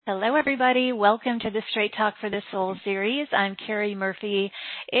Hello, everybody. Welcome to the Straight Talk for the Soul series. I'm Carrie Murphy.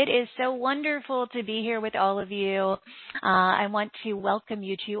 It is so wonderful to be here with all of you. I want to welcome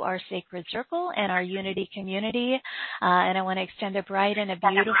you to our sacred circle and our unity community. And I want to extend a bright and a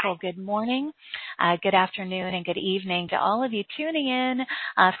beautiful good morning, good afternoon, and good evening to all of you tuning in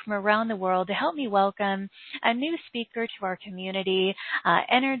from around the world to help me welcome a new speaker to our community,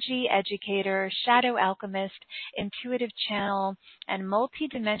 energy educator, shadow alchemist, intuitive channel, and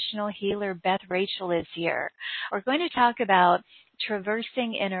multidimensional healer Beth Rachel is here. We're going to talk about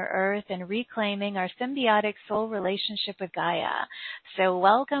traversing inner earth and reclaiming our symbiotic soul relationship with Gaia. So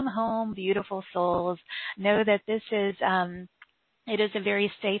welcome home, beautiful souls. Know that this is it is a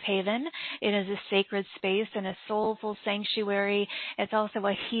very safe haven. It is a sacred space and a soulful sanctuary. It's also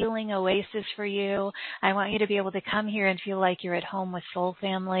a healing oasis for you. I want you to be able to come here and feel like you're at home with Soul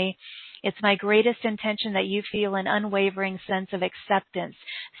Family. It's my greatest intention that you feel an unwavering sense of acceptance,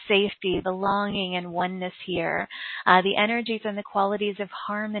 safety, belonging, and oneness here. The energies and the qualities of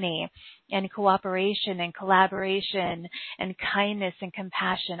harmony and cooperation and collaboration and kindness and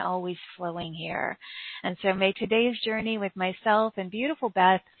compassion always flowing here. And so may today's journey with myself and beautiful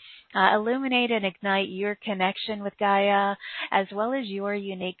Beth illuminate and ignite your connection with Gaia, as well as your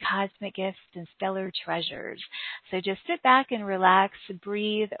unique cosmic gifts and stellar treasures. So just sit back and relax,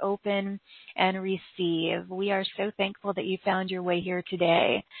 breathe, open, and receive. We are so thankful that you found your way here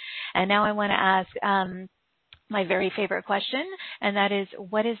today. And now I want to ask my very favorite question, and that is,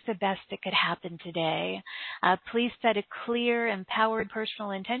 what is the best that could happen today? Please set a clear, empowered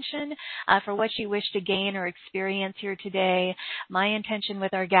personal intention for what you wish to gain or experience here today. My intention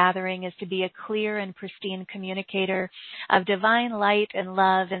with our gathering is to be a clear and pristine communicator of divine light and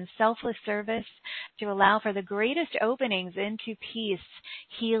love and selfless service to allow for the greatest openings into peace,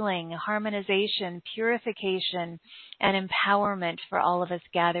 healing, harmonization, purification, and empowerment for all of us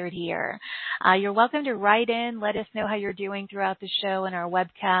gathered here. You're welcome to write in. Let us know how you're doing throughout the show and our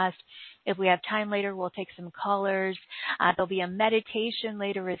webcast. If we have time later, we'll take some callers. There'll be a meditation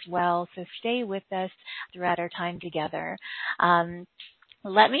later as well, so stay with us throughout our time together.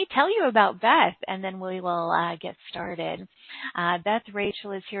 Let me tell you about Beth, and then we will get started. Beth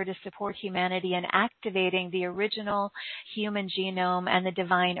Rachel is here to support humanity in activating the original human genome and the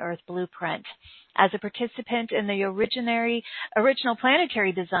divine Earth blueprint. As a participant in the original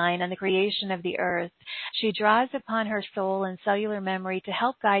planetary design and the creation of the Earth, she draws upon her soul and cellular memory to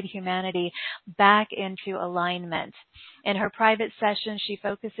help guide humanity back into alignment. In her private sessions, she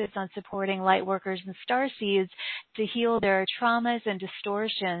focuses on supporting lightworkers and starseeds to heal their traumas and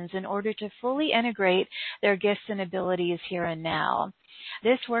distortions in order to fully integrate their gifts and abilities here and now.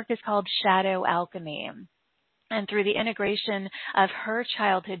 This work is called shadow alchemy. And through the integration of her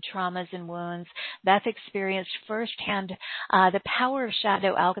childhood traumas and wounds, Beth experienced firsthand the power of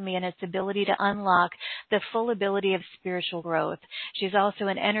shadow alchemy and its ability to unlock the full ability of spiritual growth. She's also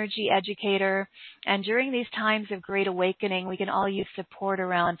an energy educator. And during these times of great awakening, we can all use support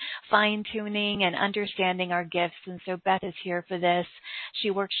around fine-tuning and understanding our gifts. And so Beth is here for this.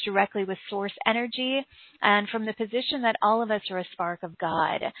 She works directly with source energy and from the position that all of us are a spark of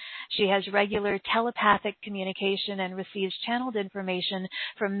God. She has regular telepathic communication and receives channeled information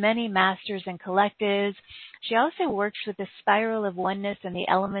from many masters and collectives. She also works with the spiral of oneness and the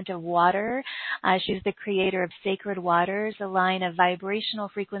element of water. She's the creator of Sacred Waters, a line of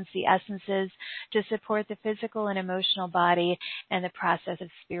vibrational frequency essences to support the physical and emotional body and the process of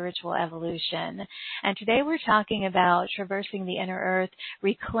spiritual evolution. And today we're talking about traversing the inner earth,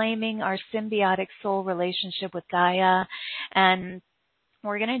 reclaiming our symbiotic soul relationship with Gaia, and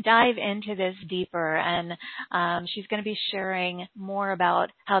we're going to dive into this deeper, and she's going to be sharing more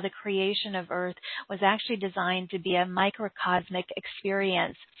about how the creation of Earth was actually designed to be a microcosmic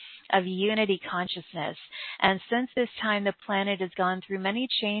experience of unity consciousness. And since this time, the planet has gone through many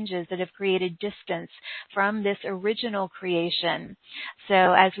changes that have created distance from this original creation. So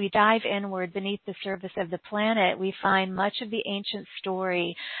as we dive inward beneath the surface of the planet, we find much of the ancient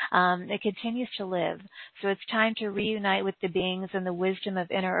story that continues to live. So it's time to reunite with the beings and the wisdom of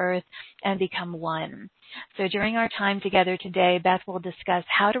inner earth and become one. So during our time together today, Beth will discuss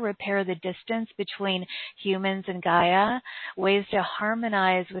how to repair the distance between humans and Gaia, ways to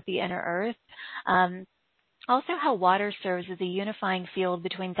harmonize with the inner earth, also how water serves as a unifying field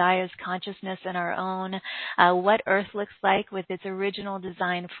between Gaia's consciousness and our own, what Earth looks like with its original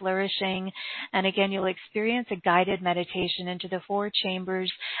design flourishing, and again, you'll experience a guided meditation into the four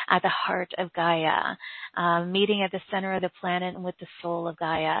chambers at the heart of Gaia, meeting at the center of the planet and with the soul of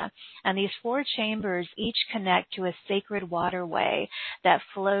Gaia. And these four chambers each connect to a sacred waterway that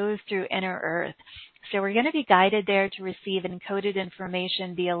flows through inner Earth. So we're going to be guided there to receive encoded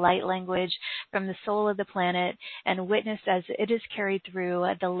information via light language from the soul of the planet and witness as it is carried through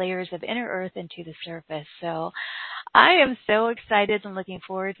the layers of inner earth into the surface. So I am so excited and looking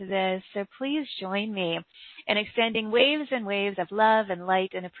forward to this. So please join me in extending waves and waves of love and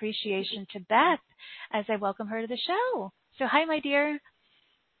light and appreciation to Beth as I welcome her to the show. So hi, my dear.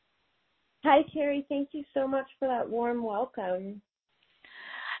 Hi, Carrie. Thank you so much for that warm welcome.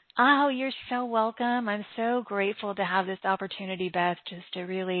 Oh, you're so welcome. I'm so grateful to have this opportunity, Beth, just to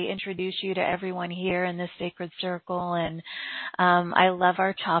really introduce you to everyone here in this sacred circle. And I love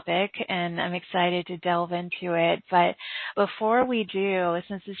our topic, and I'm excited to delve into it. But before we do,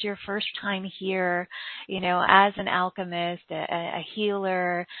 since it's your first time here, as an alchemist, a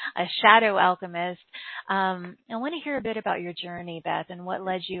healer, a shadow alchemist, I want to hear a bit about your journey, Beth, and what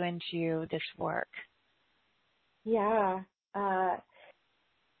led you into this work. Yeah.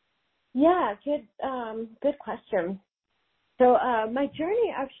 Good question. So my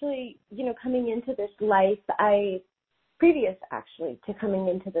journey actually, coming into this life, previous actually to coming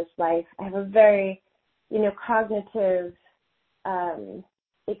into this life, I have a very, cognitive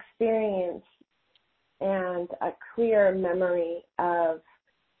experience and a clear memory of,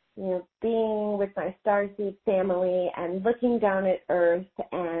 being with my starseed family and looking down at Earth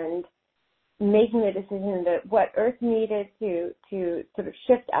and making the decision that what Earth needed to sort of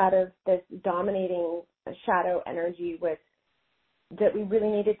shift out of this dominating shadow energy was that we really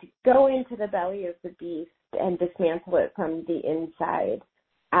needed to go into the belly of the beast and dismantle it from the inside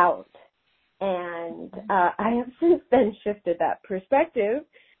out. And I have since then shifted that perspective,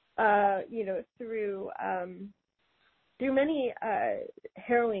 through many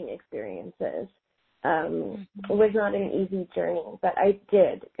harrowing experiences. It was not an easy journey, but I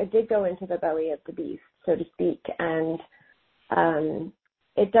did go into the belly of the beast, so to speak, and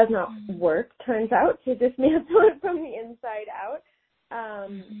it does not work, turns out, to dismantle it from the inside out.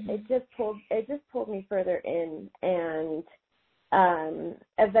 It just pulled me further in, and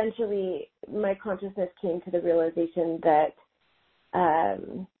eventually my consciousness came to the realization that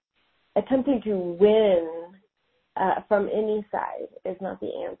attempting to win from any side is not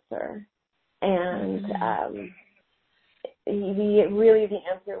the answer. And the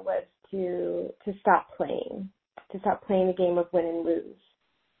answer was to stop playing the game of win and lose.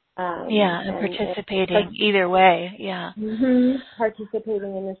 And participating either way. Yeah.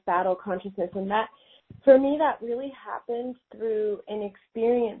 Participating in this battle consciousness, and that, for me, that really happened through an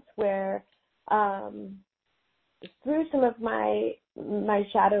experience where, through some of my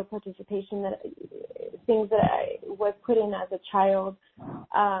shadow participation, things that I was put in as a child.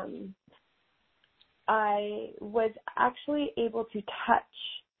 I was actually able to touch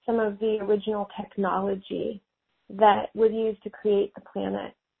some of the original technology that was used to create the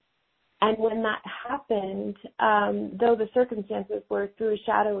planet. And when that happened, though the circumstances were through a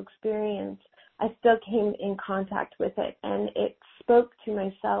shadow experience, I still came in contact with it. And it spoke to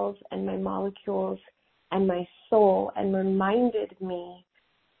my cells and my molecules and my soul and reminded me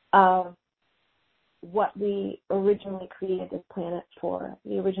of what we originally created this planet for,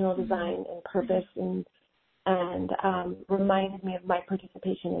 the original design and purpose, and reminded me of my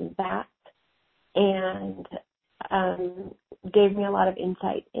participation in that, and gave me a lot of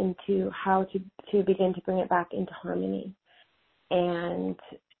insight into how to begin to bring it back into harmony. And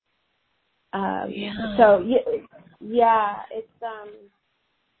I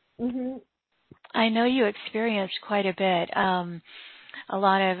know you experienced quite a bit. A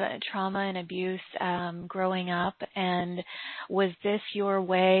lot of trauma and abuse growing up, and was this your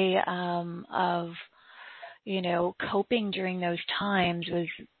way of, coping during those times, was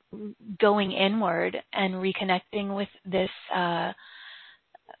going inward and reconnecting with this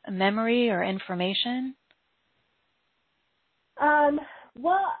memory or information?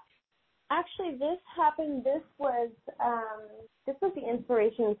 Well, actually, this happened. This was the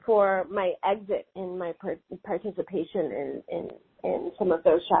inspiration for my exit in my participation in some of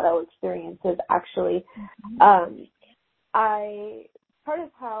those shadow experiences. Actually, part of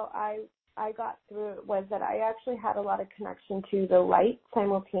how I got through it was that I actually had a lot of connection to the light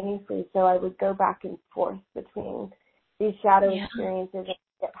simultaneously. So I would go back and forth between these shadow experiences and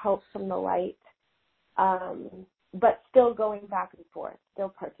get help from the light, but still going back and forth, still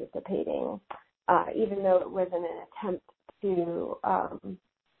participating, even though it wasn't an attempt to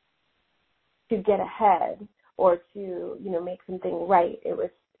get ahead or to make something right. It was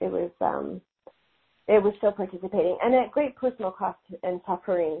still participating, and at great personal cost and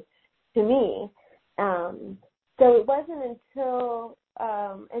suffering to me. So it wasn't until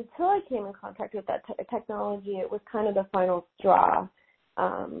I came in contact with that technology, it was kind of the final straw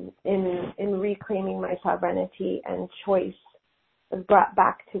in reclaiming my sovereignty and choice was brought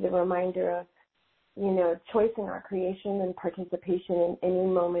back to the reminder of, choice in our creation and participation in any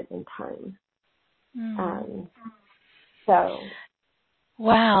moment in time. So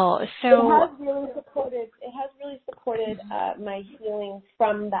wow. So it has really supported my healing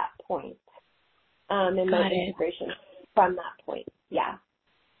from that point, and my integration from that point. Yeah.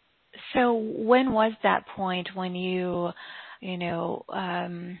 So when was that point when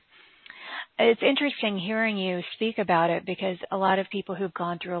it's interesting hearing you speak about it, because a lot of people who've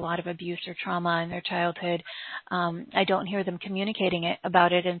gone through a lot of abuse or trauma in their childhood, I don't hear them communicating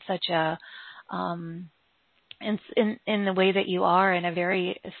about it in such a in the way that you are, in a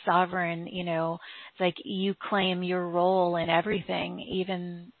very sovereign, it's like you claim your role in everything.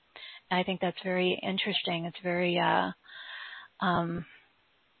 Even I think that's very interesting. It's very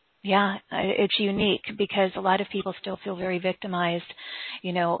it's unique, because a lot of people still feel very victimized,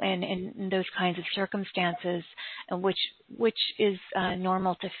 in those kinds of circumstances, which is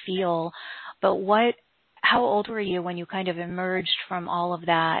normal to feel. But how old were you when you kind of emerged from all of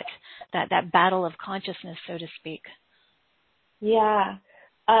that battle of consciousness, so to speak? Yeah.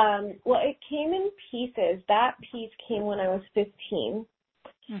 Well, it came in pieces. That piece came when I was 15.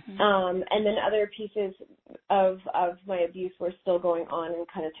 And then other pieces of my abuse were still going on and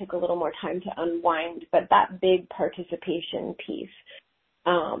kind of took a little more time to unwind. But that big participation piece,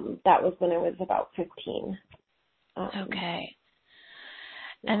 that was when I was about 15. Okay.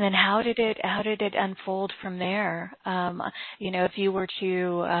 And then how did it unfold from there? If you were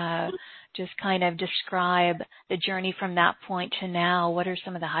to just kind of describe the journey from that point to now, what are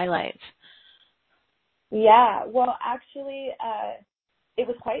some of the highlights? Yeah, well, actually, it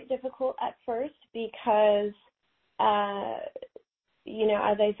was quite difficult at first because, as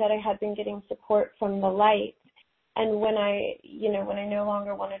I said, I had been getting support from the light. And when I no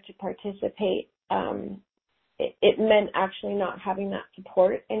longer wanted to participate, it meant actually not having that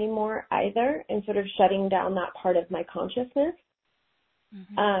support anymore either, and sort of shutting down that part of my consciousness,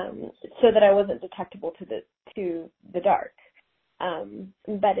 so that I wasn't detectable to the dark.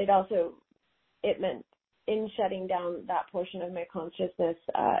 But it meant, in shutting down that portion of my consciousness,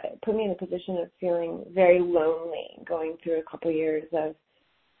 put me in a position of feeling very lonely, going through a couple years of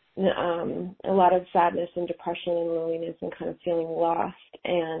a lot of sadness and depression and loneliness, and kind of feeling lost.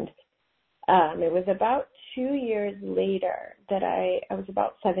 And it was about 2 years later that I was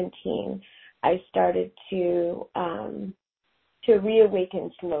about 17. I started to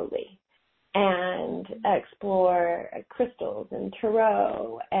reawaken slowly and explore crystals and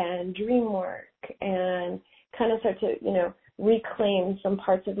tarot and dream work, and kind of start to, reclaim some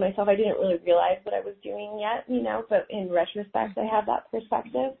parts of myself. I didn't really realize what I was doing yet, but in retrospect, I have that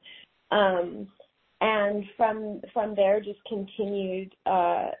perspective. And from there, just continued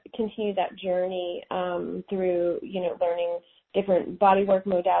that journey through, learning different bodywork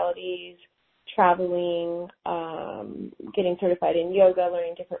modalities, traveling, getting certified in yoga,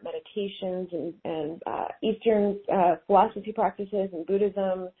 learning different meditations and Eastern philosophy practices and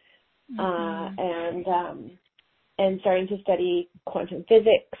Buddhism, and starting to study quantum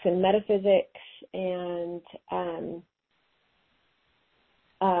physics and metaphysics. And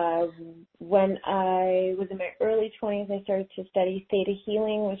when I was in my early 20s, I started to study theta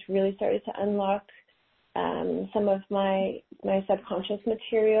healing, which really started to unlock some of my subconscious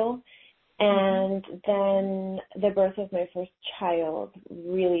material. And then the birth of my first child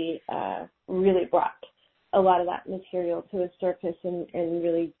really brought a lot of that material to the surface, and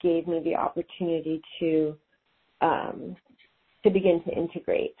really gave me the opportunity to begin to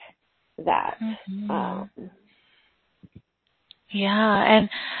integrate that. Yeah, and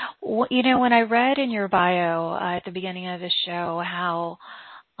when I read in your bio at the beginning of the show how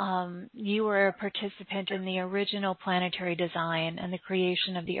you were a participant in the original planetary design and the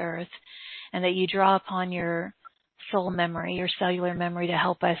creation of the Earth, and that you draw upon your soul memory, your cellular memory, to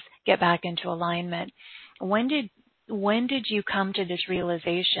help us get back into alignment. When did you come to this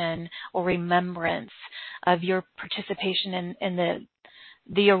realization or remembrance of your participation in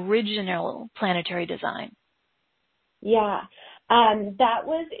the original planetary design? Yeah, that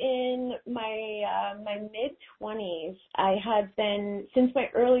was in my mid-20s. I had been, since my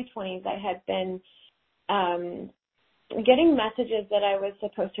early 20s, I had been getting messages that I was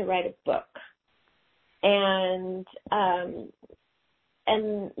supposed to write a book, and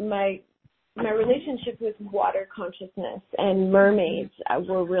my relationship with water consciousness and mermaids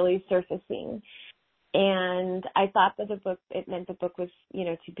were really surfacing. And I thought that it meant the book was,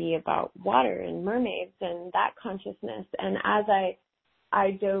 to be about water and mermaids and that consciousness. And as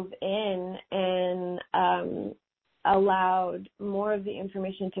I dove in and allowed more of the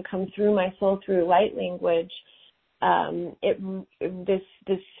information to come through my soul through light language,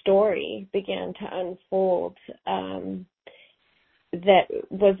 this story began to unfold, that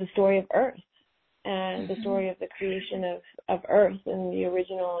was the story of Earth and the story of the creation of Earth and the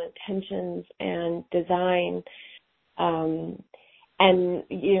original intentions and design. And,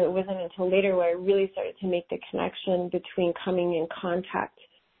 it wasn't until later where I really started to make the connection between coming in contact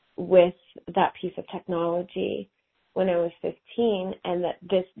with that piece of technology when I was 15, and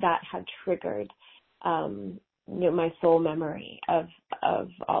that had triggered, my soul memory of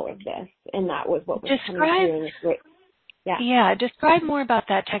all of this. And that was what was coming through. Yeah, describe more about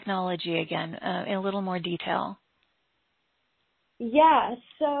that technology again, in a little more detail. Yeah,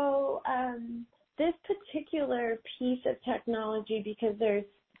 so this particular piece of technology, because there's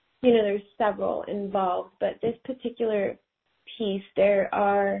several involved, but this particular piece, there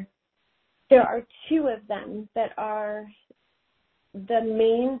are two of them that are the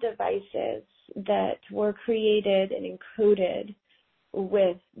main devices that were created and encoded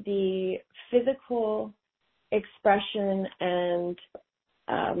with the physical expression and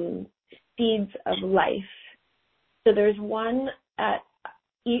seeds of life. So there's one at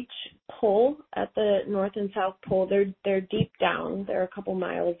each pole, at the North and South Pole. They're deep down. They're a couple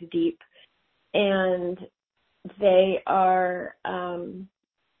miles deep, and they are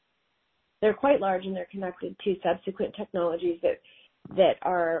they're quite large, and they're connected to subsequent technologies that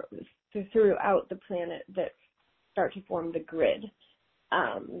are throughout the planet that start to form the grid.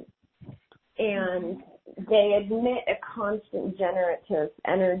 And they emit a constant generative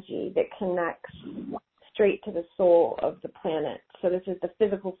energy that connects straight to the soul of the planet. So this is the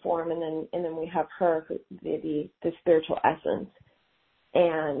physical form, and then we have her, the spiritual essence.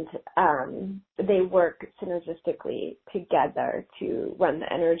 And they work synergistically together to run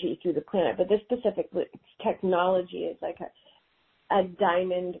the energy through the planet. But this specific technology is like a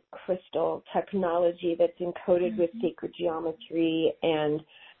diamond crystal technology that's encoded with sacred geometry, and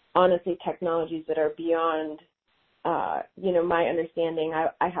honestly technologies that are beyond my understanding.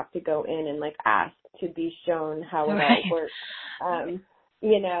 I have to go in and ask to be shown how it all works.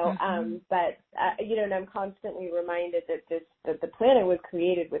 But and I'm constantly reminded that the planet was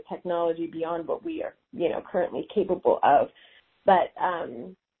created with technology beyond what we are currently capable of. But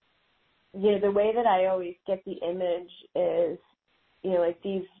the way that I always get the image is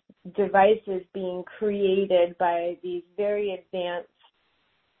these devices being created by these very advanced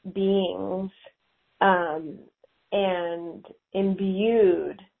beings, and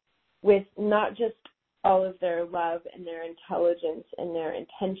imbued with not just all of their love and their intelligence and their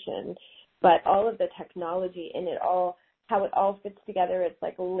intention, but all of the technology and how it all fits together. It's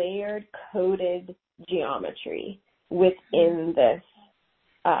like layered, coded geometry within this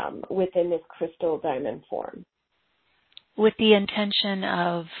crystal diamond form. With the intention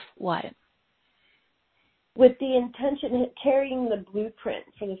of what? With the intention of carrying the blueprint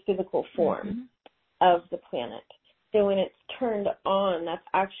for the physical form of the planet. So when it's turned on, that's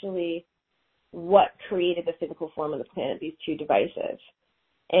actually what created the physical form of the planet, these two devices,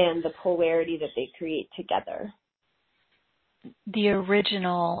 and the polarity that they create together. The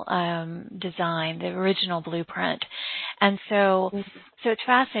original design, the original blueprint. And so it's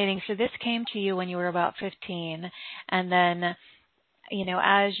fascinating. So this came to you when you were about 15, and then,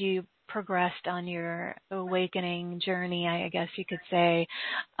 as you progressed on your awakening journey, I guess you could say,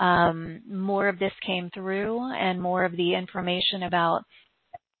 more of this came through, and more of the information about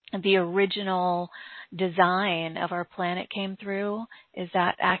the original design of our planet came through. Is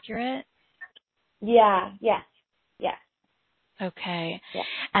that accurate? Yeah, yes. Okay. Yeah.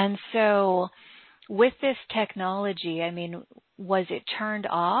 And so with this technology, was it turned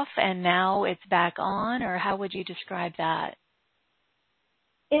off and now it's back on, or how would you describe that?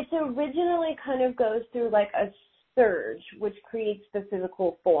 It originally kind of goes through a surge, which creates the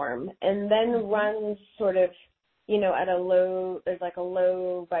physical form, and then runs sort of, at a low, there's a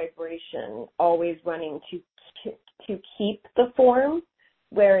low vibration always running to keep the form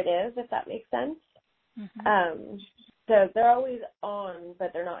where it is, if that makes sense. So they're always on,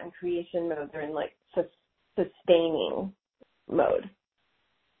 but they're not in creation mode. They're in sustaining mode.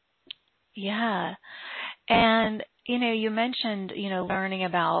 Yeah. And, you mentioned, learning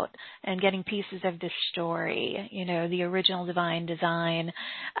about and getting pieces of this story, the original divine design.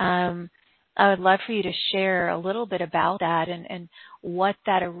 I would love for you to share a little bit about that and what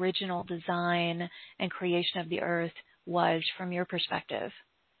that original design and creation of the earth was from your perspective.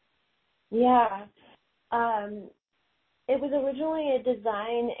 Yeah. It was originally a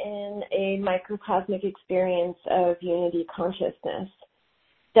design in a microcosmic experience of unity consciousness.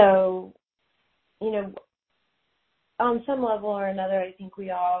 So, on some level or another, I think we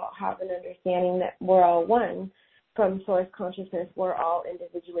all have an understanding that we're all one from source consciousness. We're all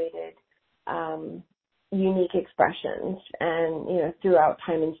individuated, unique expressions. And, throughout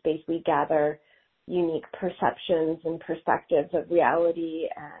time and space, we gather unique perceptions and perspectives of reality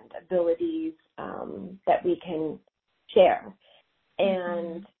and abilities that we can share.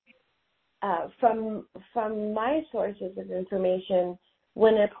 And from my sources of information,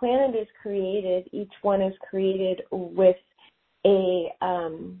 when a planet is created, each one is created with a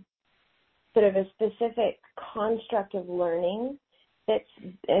sort of a specific construct of learning that's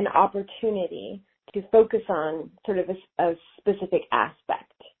an opportunity to focus on sort of a specific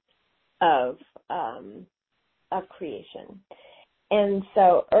aspect of creation. And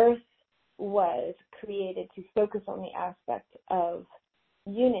so Earth was created to focus on the aspect of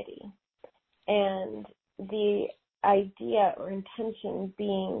unity. And the idea or intention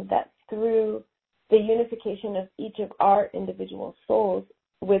being that through the unification of each of our individual souls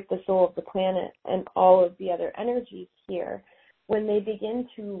with the soul of the planet and all of the other energies here, when they begin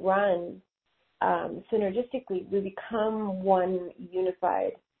to run synergistically, we become one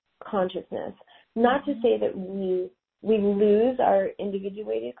unified consciousness. Not to say that we lose our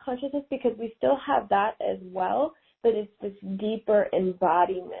individuated consciousness, because we still have that as well, but it's this deeper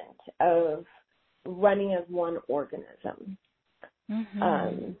embodiment of running as one organism.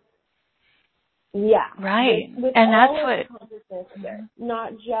 Right. With and all that's of consciousness there,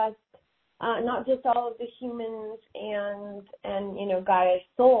 not just all of the humans and Gaia's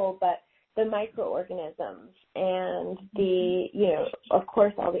soul, but the microorganisms and the of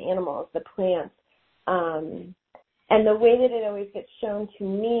course all the animals, the plants. And the way that it always gets shown to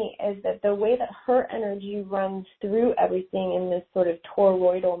me is that the way that her energy runs through everything in this sort of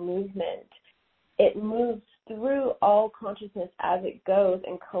toroidal movement, it moves through all consciousness as it goes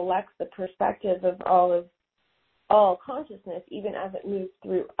and collects the perspective of all consciousness, even as it moves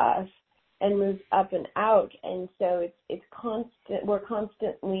through us and moves up and out. And so it's constant. We're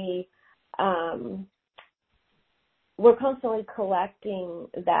constantly collecting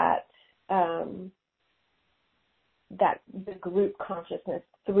that the group consciousness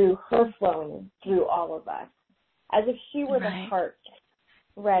through her flowing through all of us, as if she were the heart,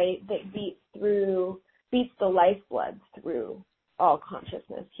 right, that beats the lifeblood through all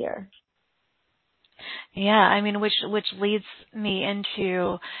consciousness here. Yeah, I mean, which leads me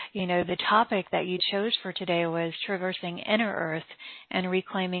into, the topic that you chose for today was traversing inner Earth and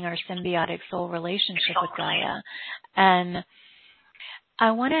reclaiming our symbiotic soul relationship with Gaia. And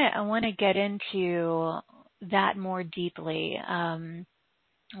I want to get into that more deeply.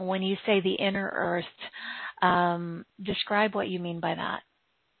 When you say the inner Earth, describe what you mean by that.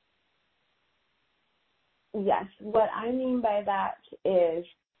 Yes, what I mean by that is,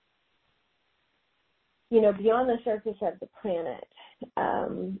 beyond the surface of the planet.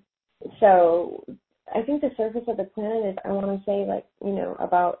 So I think the surface of the planet is, I want to say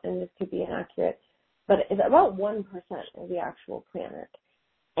about, and this could be inaccurate, but it's about 1% of the actual planet.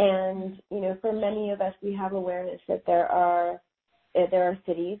 And, for many of us, we have awareness that there are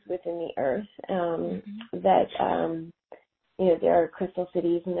cities within the earth, that, there are crystal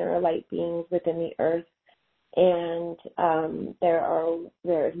cities and there are light beings within the earth. And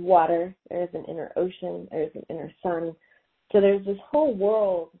there's water, there's an inner ocean, there's an inner sun. So there's this whole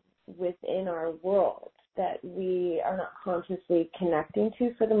world within our world that we are not consciously connecting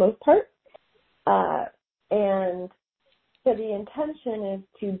to for the most part. And so the intention is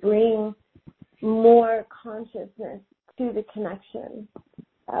to bring more consciousness to the connection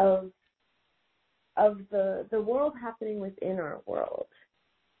of the world happening within our world,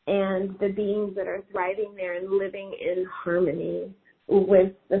 and the beings that are thriving there and living in harmony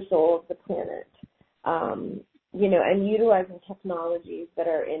with the soul of the planet, and utilizing technologies that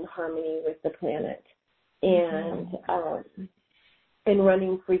are in harmony with the planet, and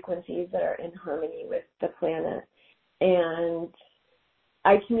running frequencies that are in harmony with the planet. And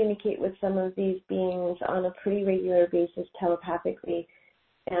I communicate with some of these beings on a pretty regular basis telepathically,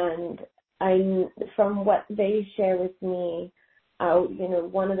 and from what they share with me,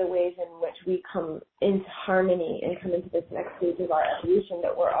 one of the ways in which we come into harmony and come into this next stage of our evolution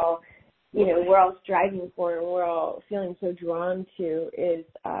that we're all striving for and we're all feeling so drawn to is,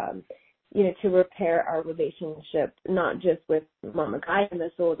 to repair our relationship, not just with Mama Gaia and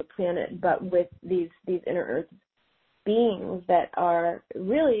the soul of the planet, but with these inner earth beings that are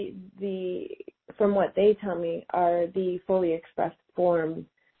really from what they tell me, are the fully expressed form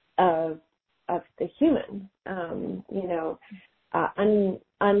of the human,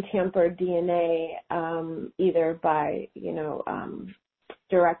 untampered DNA, either by,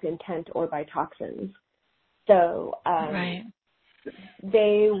 direct intent or by toxins. So Right.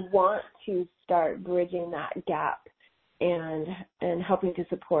 they want to start bridging that gap and helping to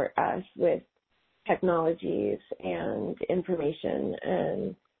support us with technologies and information.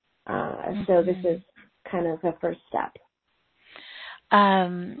 And so this is kind of the first step.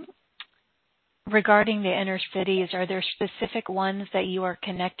 Regarding the inner cities, are there specific ones that you are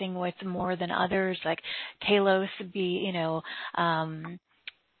connecting with more than others, like Talos beneath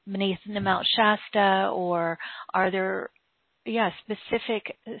the Mount Shasta, or are there,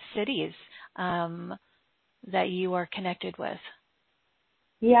 specific cities that you are connected with?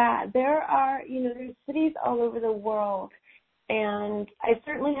 Yeah, there are, there's cities all over the world, and I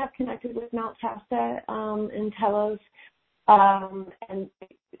certainly have connected with Mount Shasta and Telos, and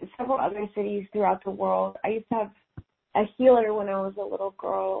several other cities throughout the world. I used to have a healer when I was a little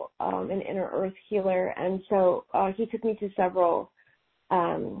girl, an inner earth healer, and so he took me to several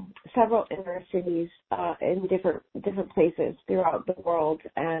inner cities in different places throughout the world,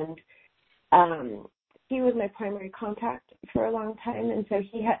 and he was my primary contact for a long time, and so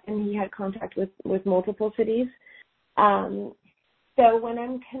he had contact with multiple cities. So when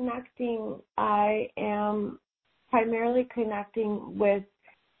I'm connecting, I am primarily connecting with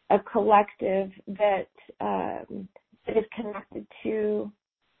a collective that is connected to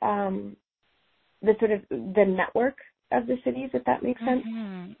the sort of the network of the cities, if that makes sense.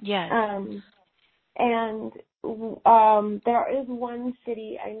 Yes. And there is one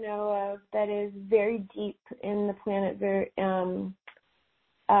city I know of that is very deep in the planet, very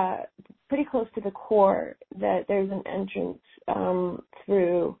pretty close to the core, that there's an entrance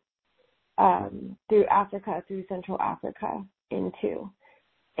through Africa, through Central Africa into.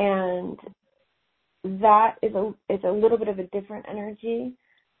 And that is it's a little bit of a different energy.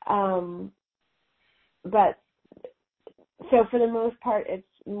 But so for the most part, it's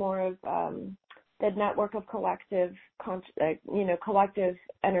more of the network of collective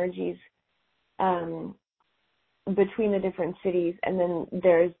energies between the different cities, and then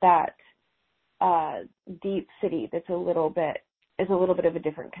there's that deep city that's a little bit of a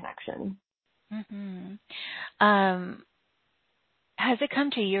different connection. Has it come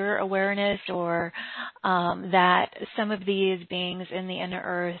to your awareness, or that some of these beings in the inner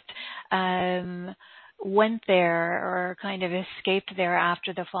earth went there or kind of escaped there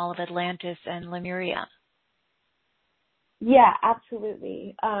after the fall of Atlantis and Lemuria? Yeah,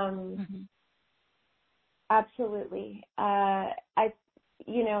 absolutely. Absolutely. The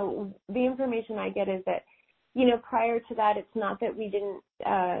information I get is that, prior to that, it's not that we didn't,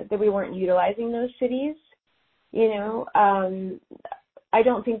 that we weren't utilizing those cities. I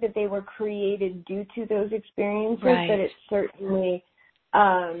don't think that they were created due to those experiences, right. but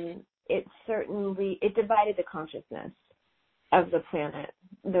it divided the consciousness of the planet,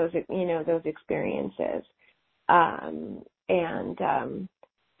 those experiences. And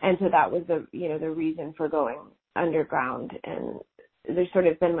so that was the reason for going underground. And there's sort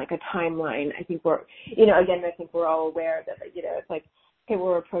of been like a timeline. I think we're all aware that, it's like, okay,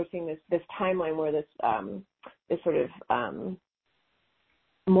 we're approaching this timeline where this sort of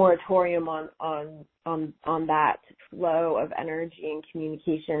moratorium on that flow of energy and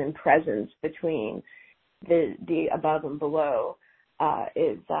communication and presence between the above and below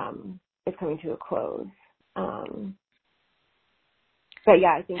is coming to a close. But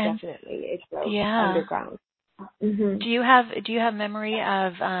yeah, I think definitely it's underground. Mm-hmm. Do you have memory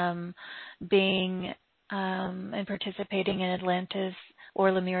of being and participating in Atlantis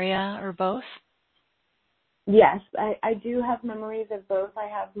or Lemuria, or both? Yes, I do have memories of both. I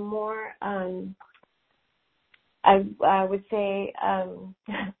have more. I would say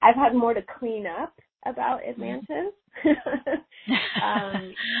I've had more to clean up about Atlantis.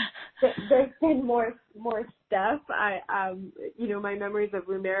 There's been more stuff. My memories of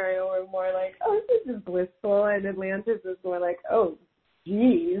Lemuria were more like, oh, this is blissful, and Atlantis is more like, oh,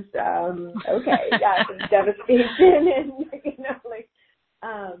 geez, okay, yeah, some devastation, and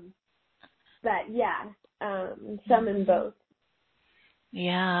but yeah, some in both.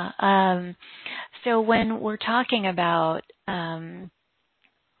 Yeah. So when we're talking about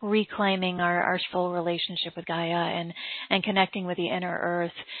reclaiming our soul relationship with Gaia and connecting with the inner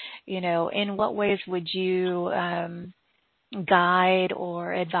earth, in what ways would you guide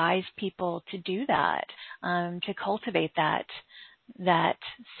or advise people to do that, to cultivate that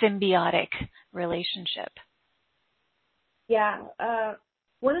symbiotic relationship? Yeah.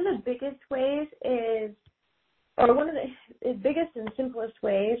 One of the biggest ways one of the biggest and simplest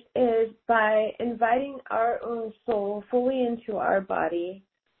ways is by inviting our own soul fully into our body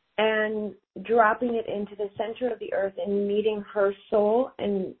and dropping it into the center of the earth and meeting her soul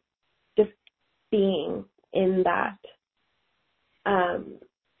and just being in that.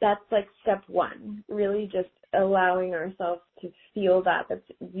 That's like step one, really just allowing ourselves to feel that. That's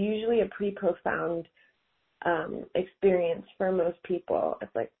usually a pretty profound experience for most people.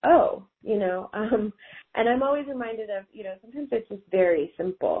 It's like, oh, and I'm always reminded of, sometimes it's just very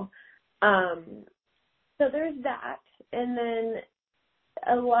simple. So there's that. And then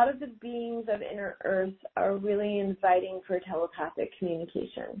a lot of the beings of Inner Earth are really inviting for telepathic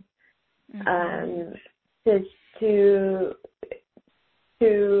communication.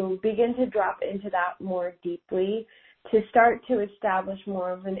 To begin to drop into that more deeply, to start to establish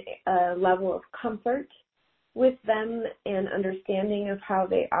more of a level of comfort with them and understanding of how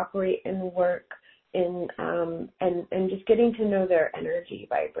they operate and work and just getting to know their energy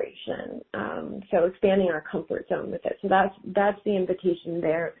vibration. So expanding our comfort zone with it. So that's the invitation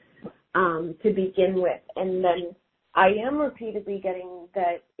there to begin with. And then I am repeatedly getting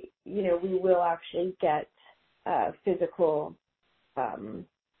that, we will actually get physical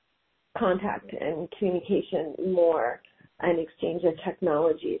contact and communication more and exchange of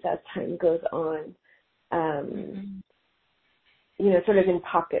technologies as time goes on, sort of in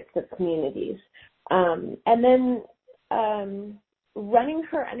pockets of communities. And then running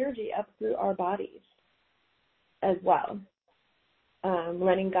her energy up through our bodies as well.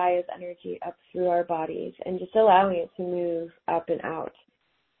 Running Gaia's energy up through our bodies and just allowing it to move up and out.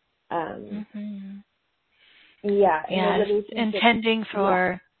 Yeah. Yes, intending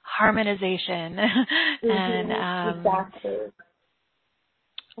for harmonization. And exactly.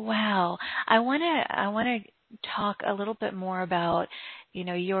 Wow. I wanna talk a little bit more about,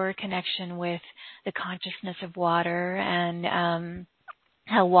 your connection with the consciousness of water and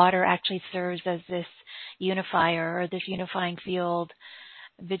how water actually serves as this unifier or this unifying field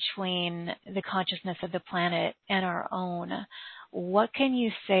between the consciousness of the planet and our own. What can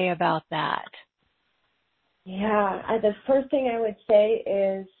you say about that? Yeah, the first thing I would say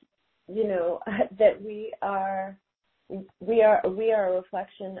is, that we are a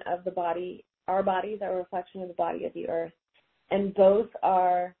reflection of the body. Our bodies are a reflection of the body of the earth, and both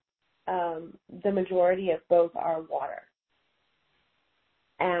are the majority of both are water.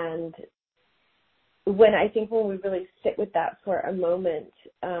 And when we really sit with that for a moment,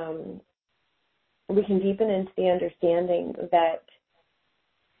 we can deepen into the understanding that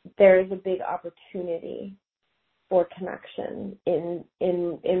there is a big opportunity for connection in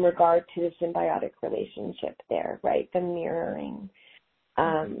regard to the symbiotic relationship there, right? The mirroring.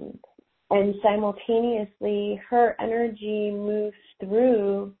 And simultaneously, her energy moves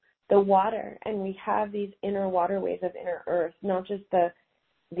through the water, and we have these inner waterways of Inner Earth, not just the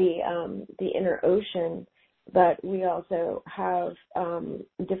inner ocean, but we also have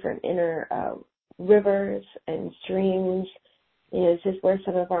different inner rivers and streams. This is where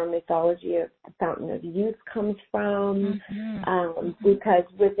some of our mythology of the Fountain of Youth comes from, because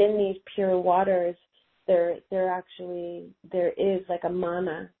within these pure waters, there is like a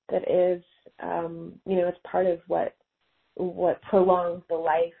mana that is, it's part of what prolongs the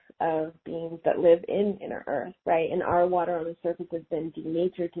life of beings that live in Inner Earth, right? And our water on the surface has been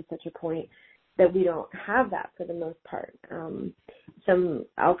denatured to such a point that we don't have that for the most part. Some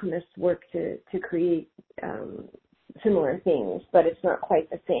alchemists work to create similar things, but it's not quite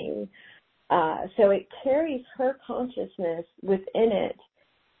the same. So it carries her consciousness within it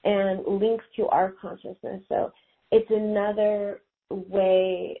and links to our consciousness. So it's another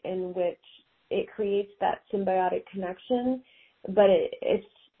way in which it creates that symbiotic connection, but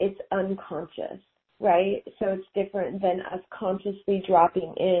it's unconscious, right? So it's different than us consciously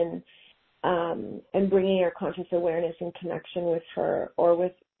dropping in and bringing our conscious awareness and connection with her or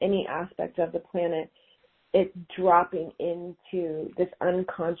with any aspect of the planet. It's dropping into this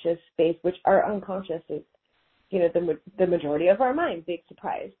unconscious space, which our unconscious is, the majority of our mind. Big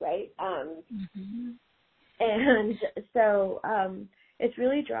surprise, right? And so it's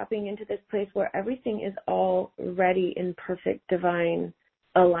really dropping into this place where everything is already in perfect divine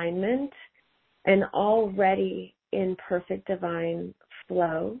alignment and already in perfect divine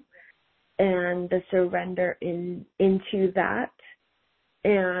flow, and the surrender into that,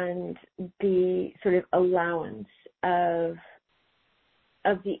 and the sort of allowance of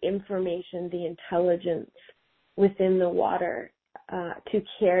the information, the intelligence within the water to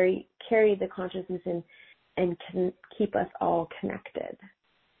carry the consciousness and can keep us all connected.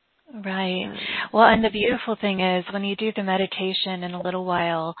 Right. Well, and the beautiful thing is when you do the meditation in a little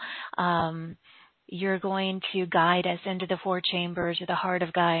while, you're going to guide us into the four chambers or the heart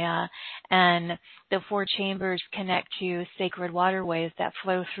of Gaia, and the four chambers connect to sacred waterways that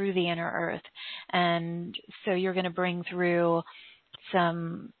flow through the inner earth. And so you're going to bring through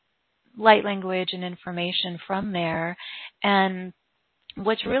some light language and information from there. And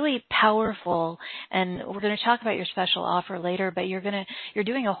what's really powerful, and we're going to talk about your special offer later, but you're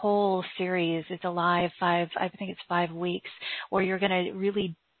doing a whole series. It's a live I think it's 5 weeks, where you're going to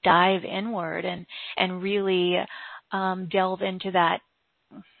really dive inward and really delve into that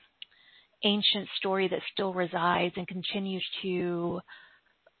ancient story that still resides and continues to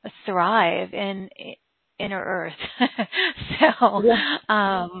thrive in inner earth. So,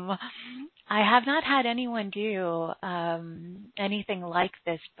 Yeah. I have not had anyone do anything like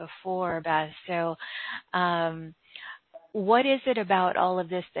this before, Beth. So, what is it about all of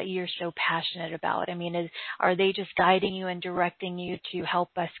this that you're so passionate about? I mean, are they just guiding you and directing you to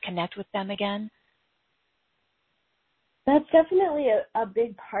help us connect with them again? That's definitely a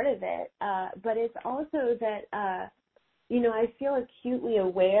big part of it. But it's also that, I feel acutely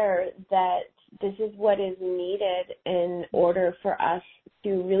aware that this is what is needed in order for us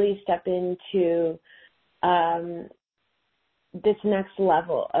to really step into this next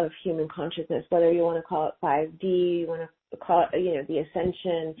level of human consciousness, whether you want to call it 5D, you want to call it, the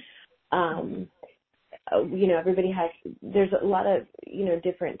ascension. Everybody there's a lot of,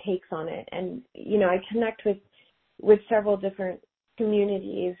 different takes on it. And, I connect with several different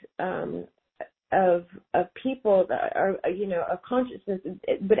communities of people that are, of consciousness,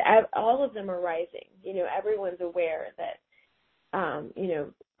 but all of them are rising. Everyone's aware that,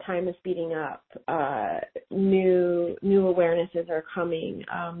 time is speeding up. New awarenesses are coming.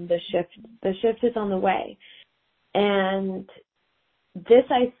 The shift is on the way, and this,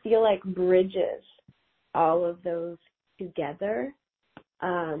 I feel like, bridges all of those together.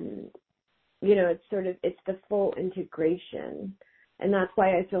 It's the full integration. And that's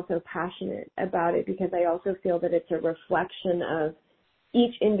why I feel so passionate about it, because I also feel that it's a reflection of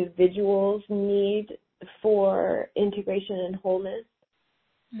each individual's need for integration and wholeness,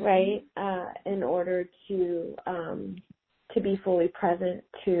 right? In order to be fully present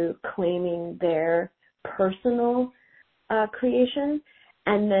to claiming their personal creation.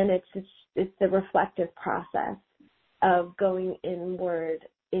 And then it's the reflective process of going inward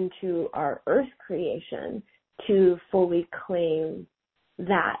into our earth creation to fully claim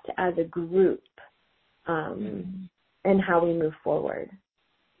that as a group, and how we move forward.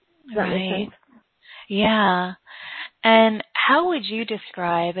 Does that make sense? Yeah. And how would you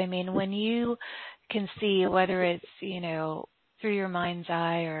describe, I mean, when you can see, whether it's, through your mind's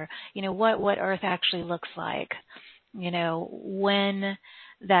eye or, what Earth actually looks like, when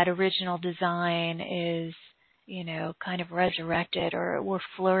that original design is, kind of resurrected, or we're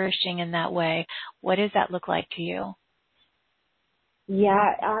flourishing in that way, what does that look like to you?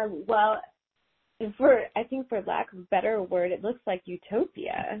 Yeah, well, I think for lack of a better word, it looks like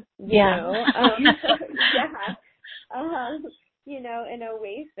utopia. Yeah. An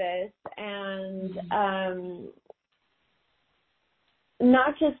oasis, and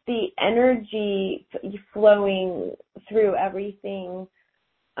not just the energy flowing through everything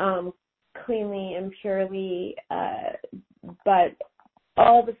cleanly and purely, but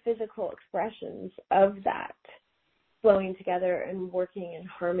all the physical expressions of that flowing together and working in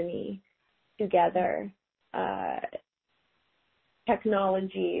harmony together.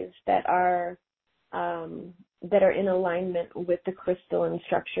 Technologies that are in alignment with the crystalline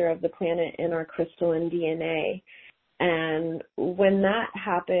structure of the planet and our crystalline DNA. And when that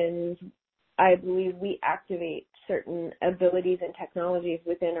happens, I believe we activate certain abilities and technologies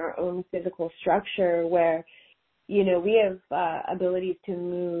within our own physical structure where, we have abilities to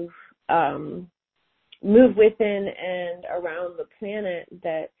move within and around the planet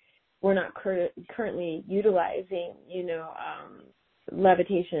that we're not currently utilizing,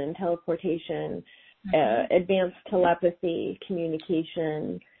 levitation, teleportation, advanced telepathy,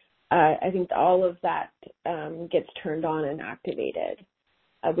 communication. I think all of that gets turned on and activated.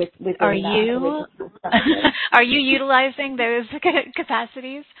 Are you utilizing those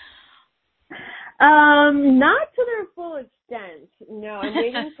capacities? Not to their full extent. No, I'm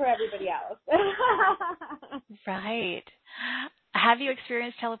waiting for everybody else. Right. Have you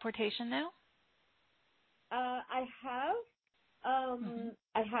experienced teleportation now? I have.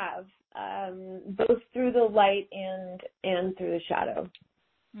 I have, both through the light and through the shadow.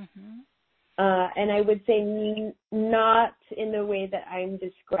 And I would say not in the way that I'm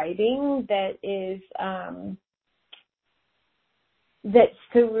describing, that is, that's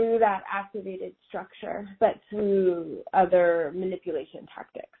through that activated structure, but through other manipulation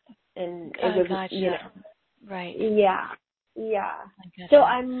tactics. And it was, gotcha. Right. Yeah. So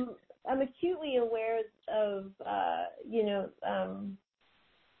I'm acutely aware of,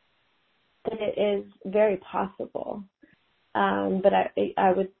 that it is very possible. But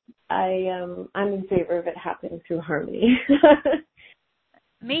I'm in favor of it happening through harmony.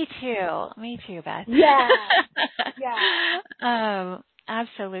 Me too. Me too, Beth. Yeah.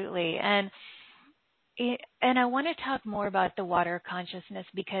 Absolutely. And I want to talk more about the water consciousness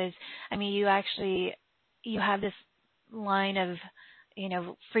because I mean you have this line of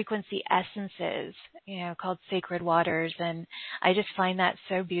frequency essences called sacred waters, and I just find that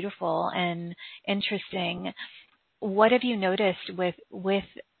so beautiful and interesting. What have you noticed with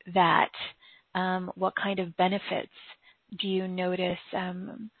that? What kind of benefits do you notice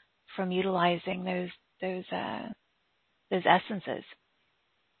from utilizing those essences?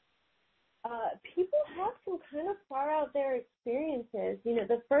 People have some kind of far out there experiences.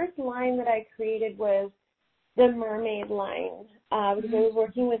 The first line that I created was the mermaid line because I was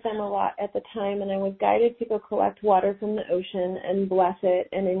working with them a lot at the time, and I was guided to go collect water from the ocean and bless it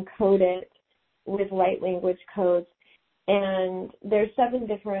and encode it with light language codes. And there's seven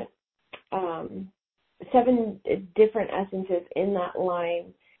different essences in that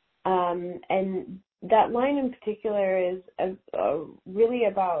line, and that line in particular is really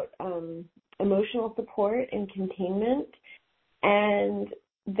about emotional support and containment. And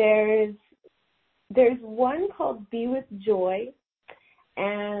there's one called Be With Joy,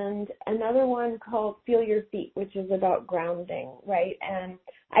 and another one called Feel Your Feet, which is about grounding, right? And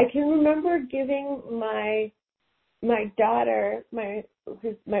I can remember giving my daughter, my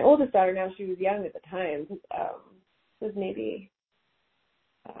oldest daughter now, she was young at the time, it was maybe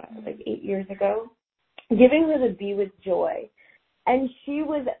like 8 years ago, giving her the Be With Joy, and she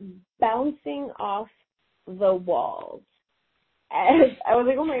was bouncing off the walls. And I was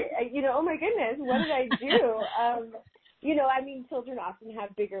like, oh my goodness, what did I do? Children often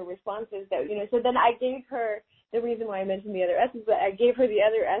have bigger responses so then I gave her, the reason why I mentioned the other essence, but I gave her the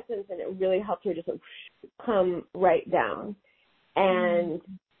other essence, and it really helped her just come right down. And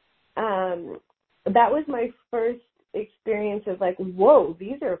that was my first experience of like, whoa,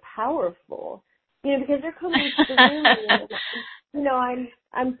 these are powerful, because they're coming through me.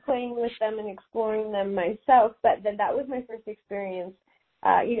 I'm playing with them and exploring them myself, but then that was my first experience,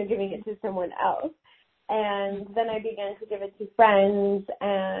 giving it to someone else. And then I began to give it to friends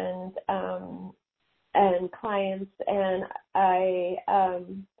and clients, and I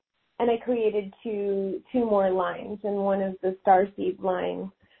created two more lines, and one is the Starseed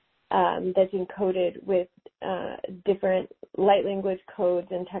line that's encoded with different light language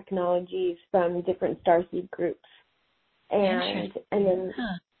codes and technologies from different Starseed groups. And then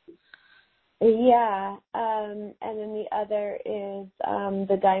and then the other is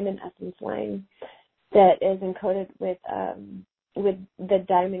the Diamond Essence line that is encoded with the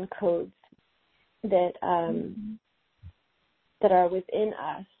diamond codes that that are within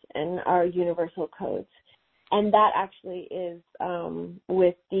us and our universal codes. And that actually is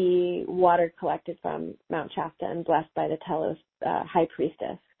with the water collected from Mount Shasta and blessed by the Telos High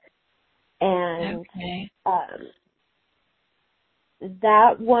Priestess. And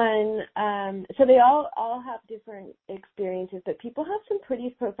that one, so they all have different experiences, but people have some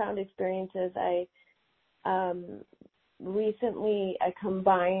pretty profound experiences. Recently I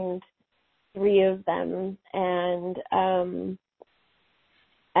combined 3 of them, and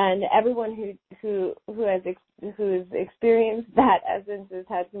everyone who's experienced that essence has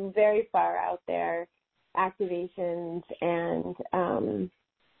had some very far out there activations and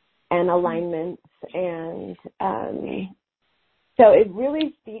alignments, and so it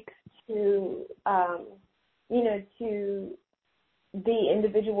really speaks to to the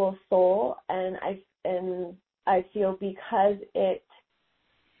individual soul, and I feel because it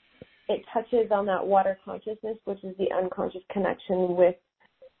touches on that water consciousness, which is the unconscious connection with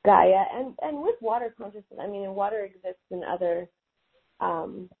Gaia, and with water consciousness. I mean, water exists in other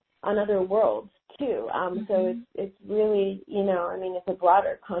on other worlds too. So it's really it's a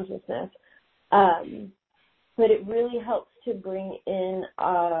broader consciousness, but it really helps to bring in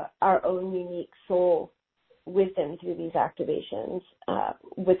our own unique soul wisdom through these activations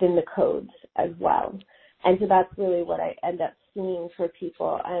within the codes as well. And so that's really what I end up seeing for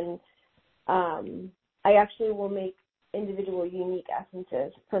people. And I actually will make individual unique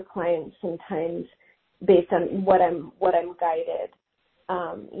essences for clients sometimes based on what I'm guided,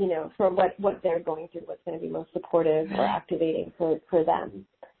 for what they're going through, what's going to be most supportive or activating for them.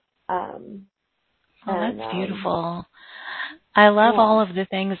 That's beautiful. I love all of the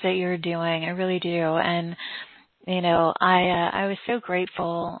things that you're doing. I really do. And, I was so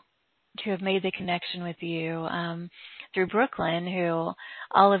grateful to have made the connection with you through Brooklyn, who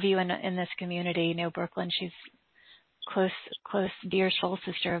all of you in this community know Brooklyn. She's close, dear soul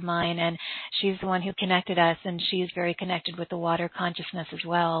sister of mine, and she's the one who connected us, and she's very connected with the water consciousness as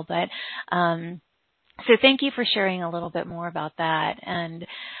well. But so thank you for sharing a little bit more about that. And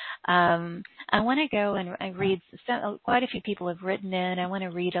I want to go and I read. Quite a few people have written in. I want to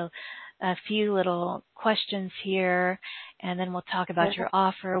read a few little questions here, and then we'll talk about your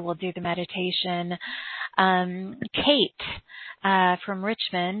offer. We'll do the meditation. Kate from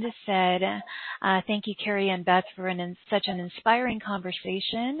Richmond said, thank you, Carrie and Beth, for such an inspiring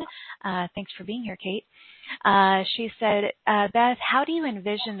conversation. Thanks for being here, Kate. She said, Beth, how do you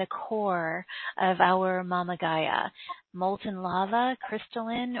envision the core of our Mama Gaia? Molten lava,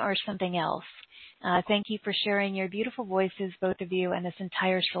 crystalline, or something else? Thank you for sharing your beautiful voices, both of you, and this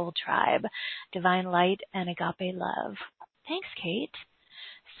entire soul tribe. Divine light and agape love. Thanks, Kate.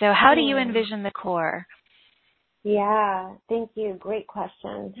 So how do you envision the core? Yeah, thank you. Great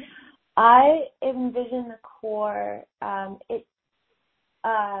question. I envision the core, it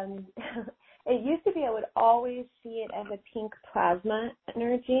used to be I would always see it as a pink plasma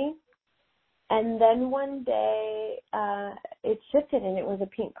energy. And then one day it shifted and it was a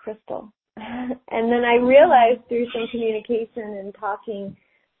pink crystal. And then I realized through some communication and talking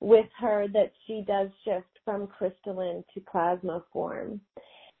with her that she does shift from crystalline to plasma form.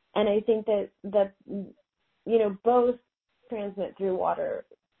 And I think that both transmit through water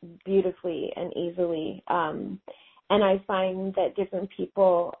beautifully and easily. And I find that different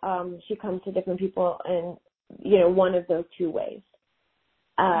people, she comes to different people in, one of those two ways.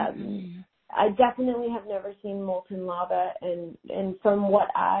 I definitely have never seen molten lava, and from what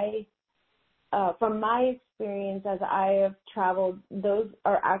from my experience as I have traveled, those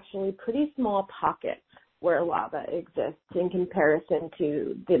are actually pretty small pockets where lava exists in comparison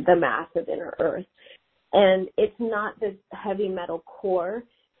to the mass of inner Earth. And it's not the heavy metal core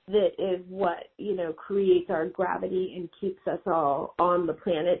that is what, creates our gravity and keeps us all on the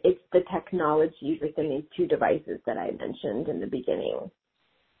planet. It's the technology within these two devices that I mentioned in the beginning.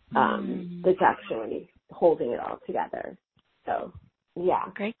 That's actually holding it all together. So, yeah.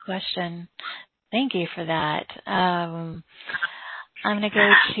 Great question. Thank you for that. I'm going to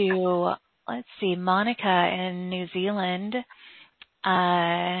go to, let's see, Monica in New Zealand.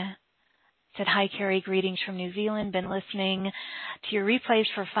 Said, hi, Carrie, greetings from New Zealand. Been listening to your replays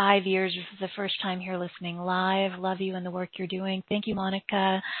for 5 years. This is the first time here listening live. Love you and the work you're doing. Thank you,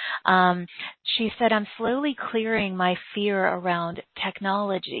 Monica. She said, I'm slowly clearing my fear around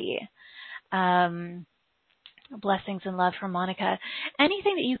technology. Blessings and love from Monica.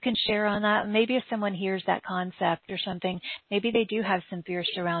 Anything that you can share on that? Maybe if someone hears that concept or something, maybe they do have some fear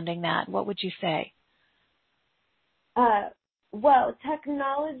surrounding that. What would you say? Well,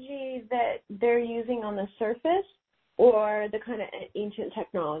 technology that they're using on the surface, or the kind of ancient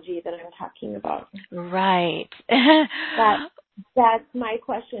technology that I'm talking about? Right. That's my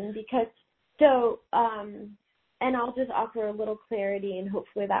question, because and I'll just offer a little clarity, and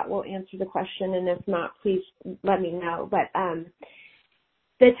hopefully that will answer the question, and if not, please let me know. But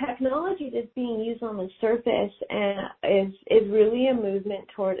the technology that's being used on the surface is really a movement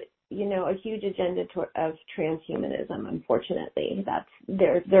toward, a huge agenda of transhumanism. Unfortunately,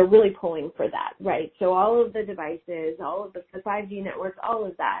 they're really pulling for that, right? So all of the devices, all of the 5G networks, all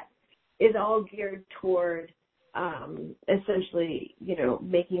of that is all geared toward essentially,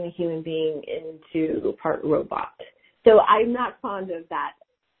 making a human being into part robot. So I'm not fond of that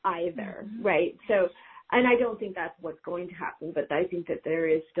either, right? So, and I don't think that's what's going to happen, but I think that there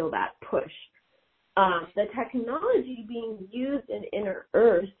is still that push. The technology being used in Inner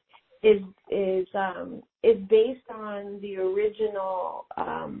Earth is based on the original,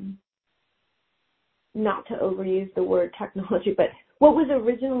 not to overuse the word technology, but what was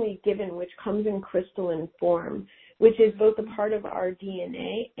originally given, which comes in crystalline form, which is both a part of our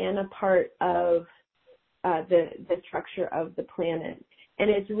DNA and a part of the structure of the planet. And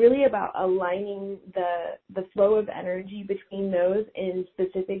it's really about aligning the flow of energy between those in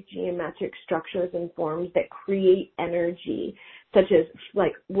specific geometric structures and forms that create energy, such as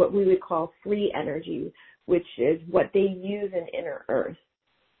like what we would call free energy, which is what they use in Inner Earth.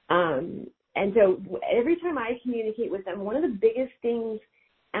 And so every time I communicate with them, one of the biggest things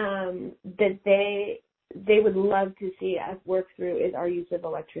that they would love to see us work through is our use of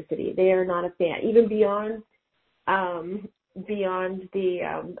electricity. They are not a fan, even beyond the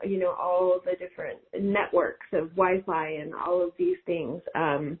all of the different networks of Wi-Fi and all of these things.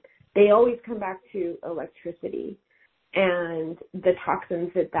 They always come back to electricity and the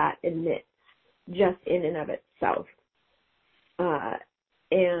toxins that emits just in and of itself.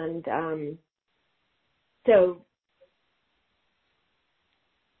 So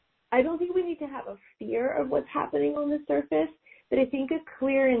I don't think we need to have a fear of what's happening on the surface, but I think a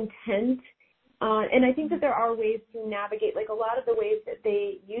clear intent, and I think that there are ways to navigate, like a lot of the ways that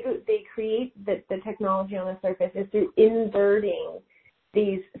they create the technology on the surface is through inverting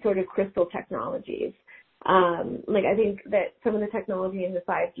these sort of crystal technologies. Like I think that some of the technology in the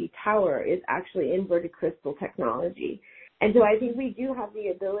 5G tower is actually inverted crystal technology. And so I think we do have the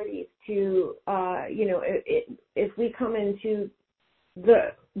ability to, if we come into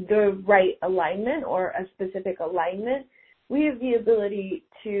the right alignment or a specific alignment, we have the ability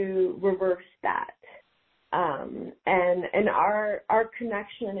to reverse that. And our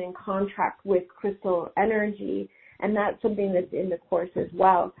connection and contract with crystal energy, and that's something that's in the course as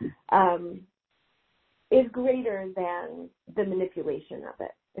well, is greater than the manipulation of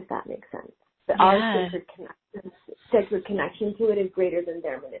it, if that makes sense. Our sacred connection to it is greater than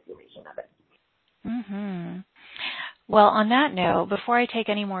their manipulation of it. Mm-hmm. Well, on that note, before I take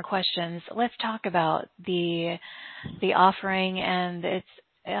any more questions, let's talk about the offering and its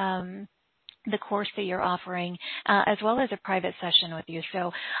the course that you're offering, as well as a private session with you.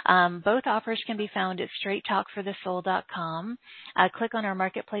 So both offers can be found at straighttalkforthesoul.com. Click on our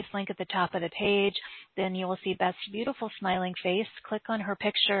marketplace link at the top of the page. Then you will see Beth's beautiful smiling face. Click on her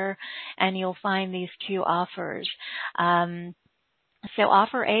picture, and you'll find these two offers. So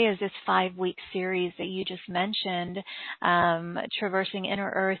offer A is this 5-week series that you just mentioned, traversing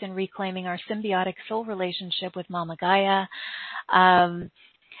inner earth and reclaiming our symbiotic soul relationship with Mama Gaia.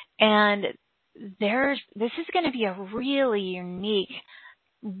 And this is going to be a really unique,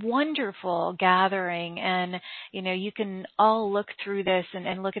 wonderful gathering. And, you can all look through this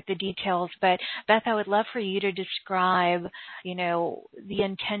and look at the details. But Beth, I would love for you to describe, the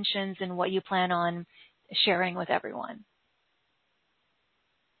intentions and what you plan on sharing with everyone.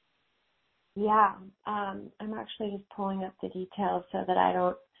 Yeah, I'm actually just pulling up the details so that I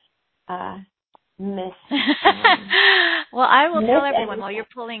don't miss. Well, I will tell everyone while you're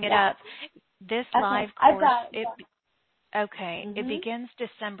pulling it up. This live course, it begins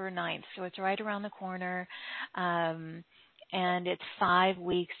December 9th, so it's right around the corner, and it's 5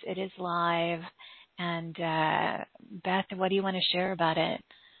 weeks. It is live, and Beth, what do you want to share about it?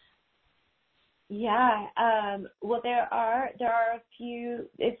 Yeah, well, there are a few.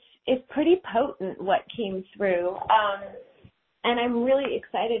 It's pretty potent what came through, and I'm really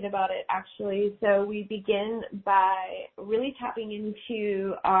excited about it actually. So we begin by really tapping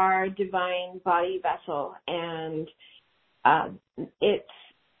into our divine body vessel, and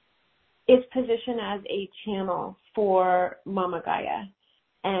its position as a channel for Mama Gaia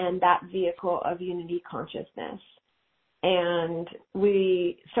and that vehicle of unity consciousness. And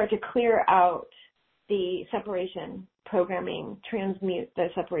we start to clear out the separation programming, transmute the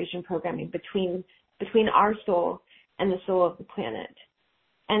separation programming between our soul and the soul of the planet.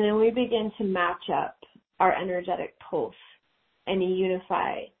 And then we begin to match up our energetic pulse and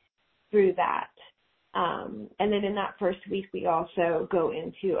unify through that. And then in that first week, we also go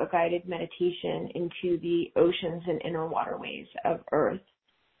into a guided meditation into the oceans and inner waterways of Earth,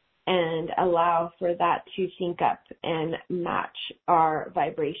 and allow for that to sync up and match our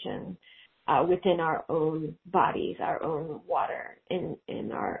vibration within our own bodies, our own water in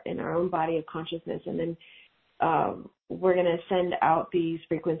our own body of consciousness. And then we're going to send out these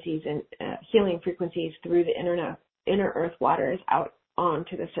frequencies and healing frequencies through the inner earth waters out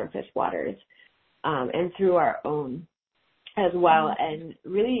onto the surface waters, and through our own as well. And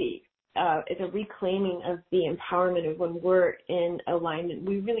really, it's a reclaiming of the empowerment of when we're in alignment.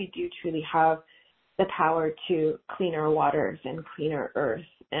 We really do truly have the power to clean our waters and clean our earth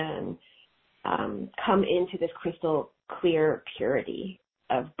and come into this crystal clear purity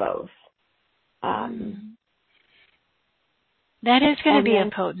of both. That is going to be a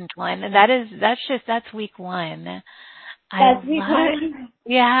potent one. That's week 1. That's week 1.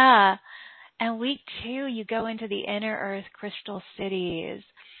 Yeah. And week 2, you go into the inner earth crystal cities.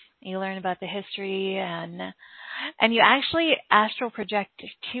 You learn about the history, and you actually astral project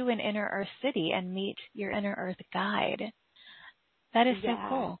to an inner earth city and meet your inner earth guide. That is so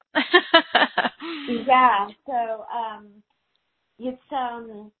cool. Yeah. So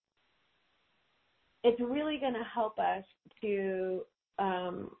it's really going to help us to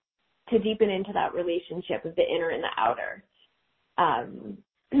deepen into that relationship of the inner and the outer.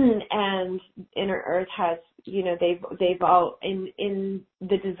 And inner earth has, they've all in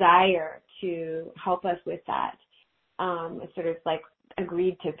the desire to help us with that, sort of like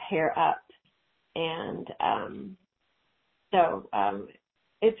agreed to pair up. And so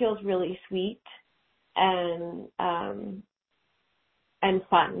it feels really sweet and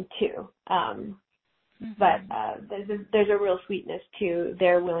fun too. But there's a real sweetness to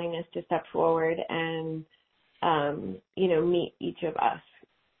their willingness to step forward and, meet each of us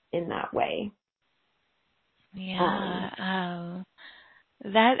in that way. Yeah.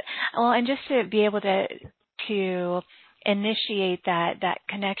 And just to be able to initiate that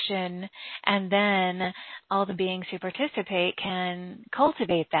connection, and then all the beings who participate can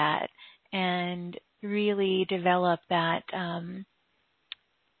cultivate that and really develop that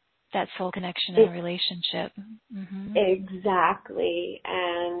soul connection and relationship. Mm-hmm. Exactly.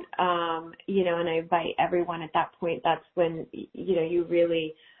 And, and I invite everyone at that point, that's when, you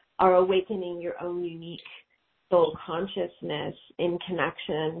really are awakening your own unique soul consciousness in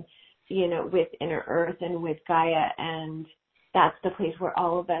connection, with Inner Earth and with Gaia. And that's the place where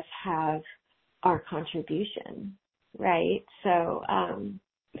all of us have our contribution, right? So,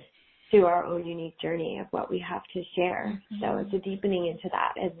 through our own unique journey of what we have to share. Mm-hmm. So it's a deepening into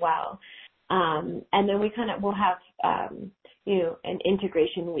that as well. And then we'll have, an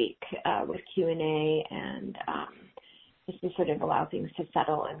integration week with Q&A and just to sort of allow things to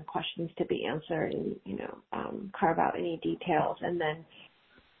settle and questions to be answered and, carve out any details. And then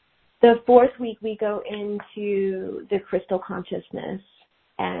the fourth week we go into the crystal consciousness,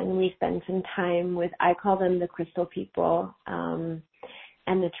 and we spend some time with, I call them the crystal people, and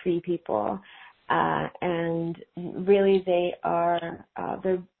the tree people, and really they are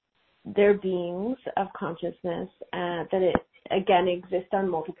they're beings of consciousness that again exist on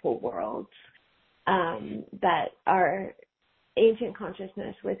multiple worlds, that are ancient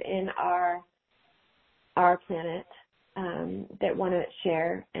consciousness within our planet, that want to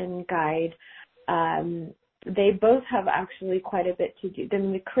share and guide. They both have actually quite a bit to do.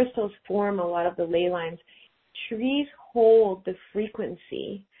 The crystals form a lot of the ley lines. Trees hold the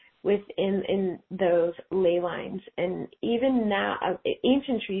frequency within those ley lines, and even now,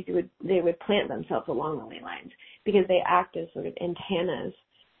 ancient trees they would plant themselves along the ley lines because they act as sort of antennas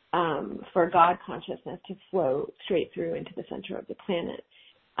for God consciousness to flow straight through into the center of the planet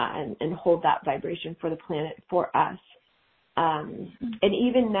and hold that vibration for the planet for us. And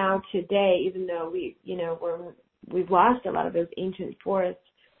even now today, even though we've lost a lot of those ancient forests,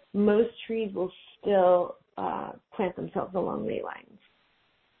 most trees will still plant themselves along ley lines.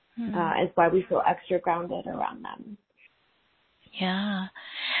 It's why we feel extra grounded around them. Yeah.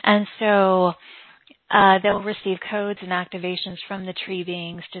 And so they'll receive codes and activations from the tree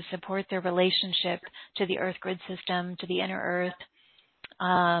beings to support their relationship to the Earth grid system, to the Inner Earth.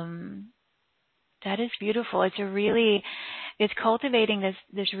 That is beautiful. It's cultivating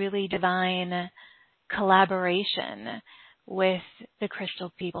this really divine collaboration with the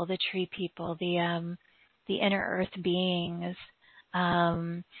crystal people, the tree people, the Inner Earth beings,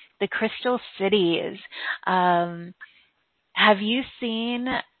 the crystal cities. Have you seen,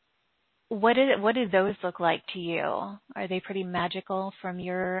 what do those look like to you? Are they pretty magical from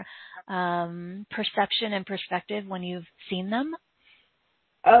your perception and perspective when you've seen them?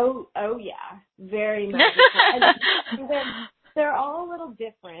 Oh yeah, very magical. They're all a little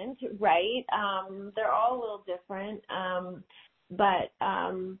different, right? They're all a little different, but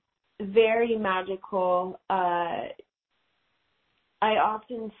very magical. I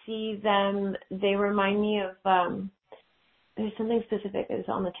often see them. They remind me of. There's something specific that is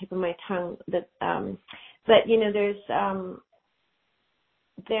on the tip of my tongue that, but there's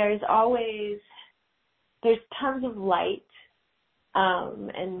tons of light,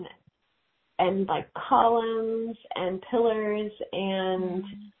 and like columns and pillars and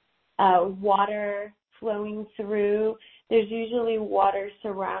water flowing through. There's usually water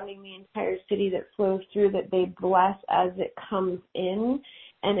surrounding the entire city that flows through that they bless as it comes in,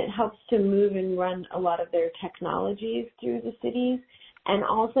 and it helps to move and run a lot of their technologies through the cities. And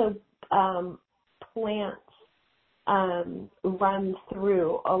also plants run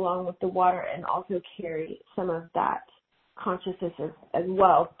through along with the water and also carry some of that consciousness as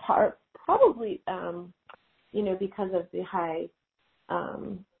well. Probably, because of the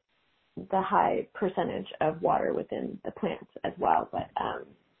high percentage of water within the plants as well. But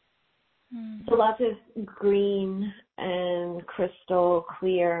so lots of green and crystal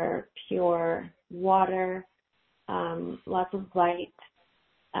clear, pure water, lots of light.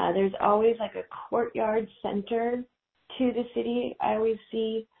 There's always like a courtyard center to the city. I always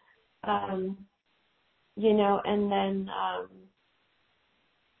see, and then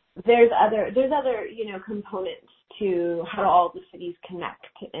there's other components to how all the cities connect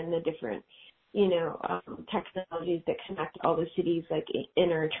and the different technologies that connect all the cities, like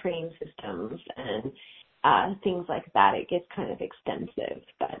inner train systems and things like that. It gets kind of extensive,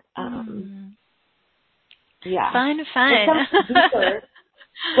 but yeah, fun. It sounds deeper.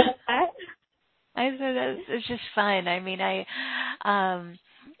 said it's just fun. I mean,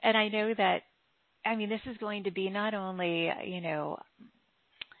 and I know that, I mean, this is going to be not only,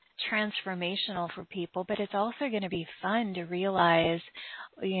 transformational for people, but it's also going to be fun to realize,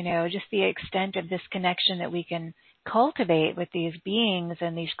 just the extent of this connection that we can cultivate with these beings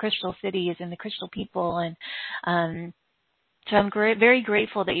and these crystal cities and the crystal people. And so I'm very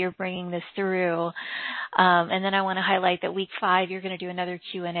grateful that you're bringing this through. And then I want to highlight that week 5, you're going to do another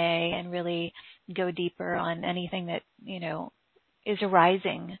Q&A and really go deeper on anything that, is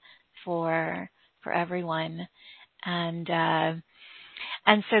arising for everyone. And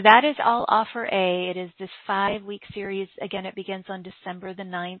so that is all Offer A. It is this 5-week series. Again, it begins on December the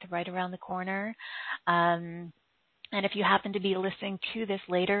 9th, right around the corner. And if you happen to be listening to this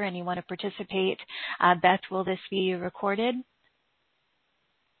later and you want to participate, Beth, will this be recorded?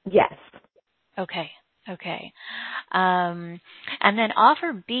 Yes. Okay. And then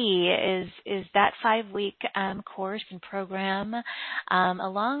Offer B is that 5-week course and program,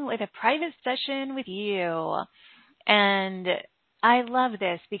 along with a private session with you. And I love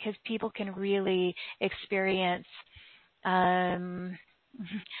this because people can really experience a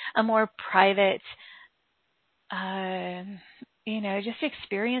more private, just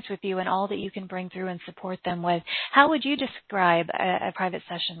experience with you and all that you can bring through and support them with. How would you describe a private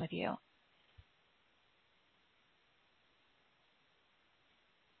session with you?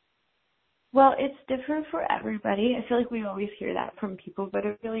 Well, it's different for everybody. I feel like we always hear that from people, but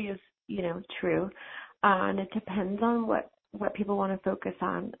it really is, true. And it depends on what people want to focus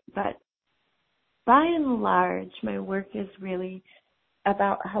on. But by and large, my work is really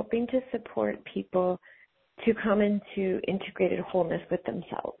about helping to support people to come into integrated wholeness with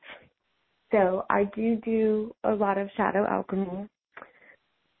themselves. So I do a lot of shadow alchemy,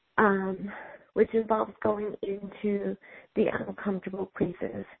 which involves going into the uncomfortable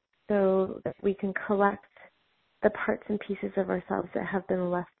places so that we can collect the parts and pieces of ourselves that have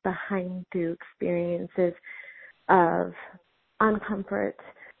been left behind through experiences of uncomfort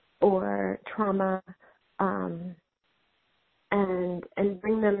or trauma, and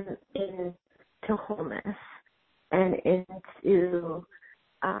bring them into wholeness and into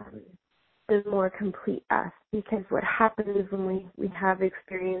the more complete us. Because what happens when we have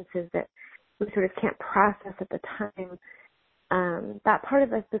experiences that we sort of can't process at the time, that part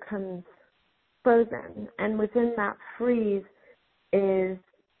of us becomes frozen, and within that freeze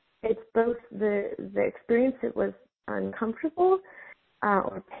it's both the experience that was uncomfortable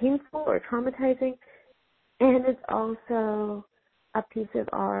or painful or traumatizing, and it's also a piece of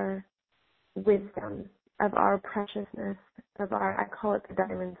our wisdom, of our preciousness, of I call it the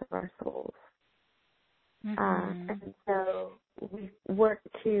diamonds of our souls. Mm-hmm. And so we work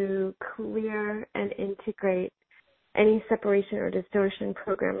to clear and integrate any separation or distortion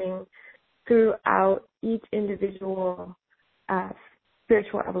programming throughout each individual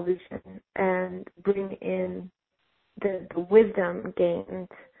spiritual evolution and bring in the wisdom gained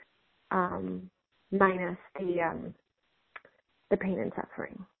minus the pain and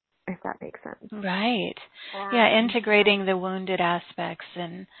suffering, if that makes sense. Right. Yeah, integrating the wounded aspects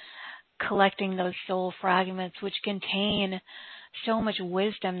and collecting those soul fragments which contain so much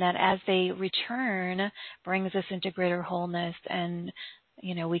wisdom that as they return brings us into greater wholeness, and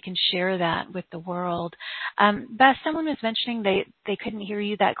we can share that with the world. Beth, someone was mentioning they couldn't hear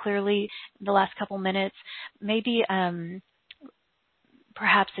you that clearly in the last couple minutes. Maybe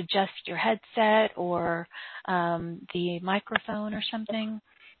perhaps adjust your headset or the microphone or something.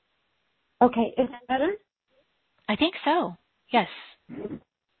 Okay, is that better? I think so. Yes.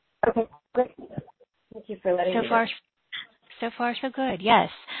 Okay, great. Thank you for letting me know. So far, so good. Yes.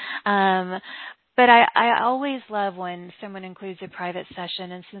 But I always love when someone includes a private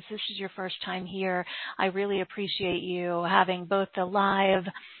session. And since this is your first time here, I really appreciate you having both the live,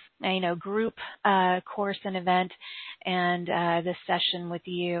 group course and event and this session with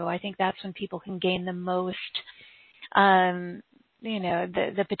you. I think that's when people can gain the most,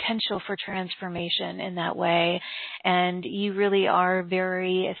 the potential for transformation in that way. And you really are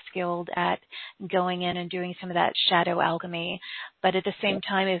very skilled at going in and doing some of that shadow alchemy. But at the same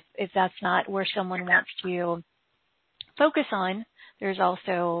time, if that's not where someone wants to focus on, there's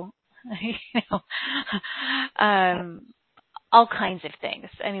also, all kinds of things.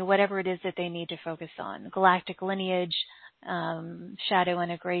 I mean, whatever it is that they need to focus on. Galactic lineage, shadow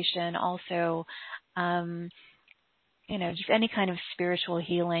integration, also, just any kind of spiritual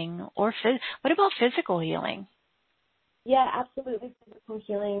healing or what about physical healing? Yeah, absolutely, physical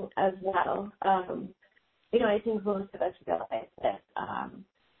healing as well. I think most of us realize that,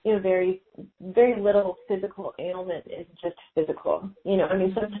 very, very little physical ailment is just physical.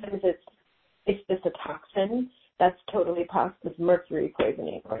 Sometimes it's just a toxin. That's totally possible. It's mercury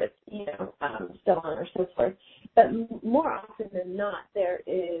poisoning, or it's, so on or so forth. But more often than not, there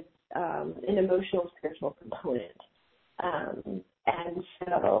is an emotional, spiritual component. And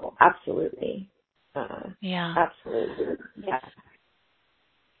so, absolutely. Absolutely. Yeah.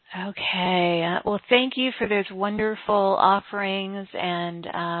 Okay. Well, thank you for those wonderful offerings. And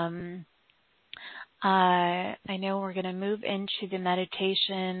I know we're going to move into the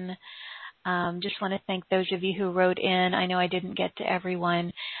meditation. Just want to thank those of you who wrote in. I know I didn't get to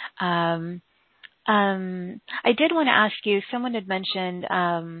everyone. I did want to ask you, someone had mentioned,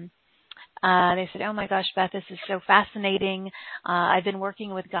 they said, oh my gosh, Beth, this is so fascinating. I've been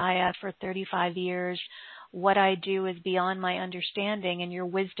working with Gaia for 35 years. What I do is beyond my understanding, and your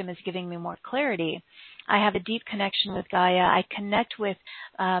wisdom is giving me more clarity. I have a deep connection with Gaia. I connect with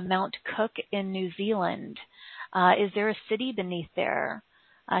Mount Cook in New Zealand. Is there a city beneath there?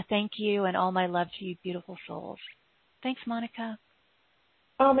 Thank you, and all my love to you, beautiful souls. Thanks, Monica.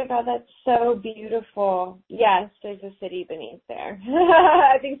 Oh my God, that's so beautiful. Yes, there's a city beneath there.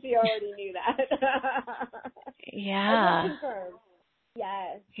 I think she already knew that. Yeah. Yes.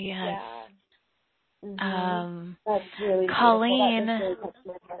 Yes. Yeah. Mm-hmm. That's really Colleen. That really touched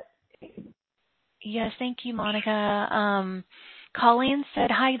my heart. Yes, thank you, Monica. Colleen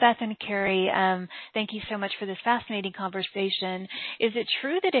said, hi, Beth and Carrie. Thank you so much for this fascinating conversation. Is it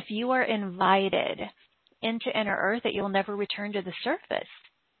true that if you are invited into Inner Earth that you'll never return to the surface?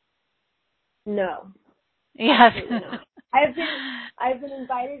 No. Yes. Not. I've been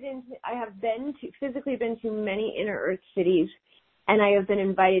invited into, I have physically been to many Inner Earth cities, and I have been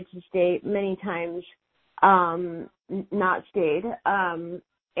invited to stay many times, not stayed,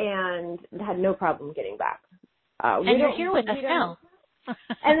 and had no problem getting back. And you're here with us now.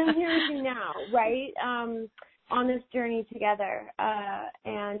 And I'm here with you now, right? On this journey together. That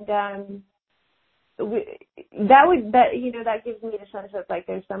gives me the sense of like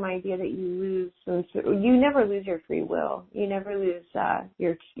there's some idea that you never lose your free will. You never lose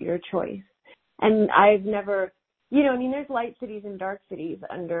your choice. And I've never, there's light cities and dark cities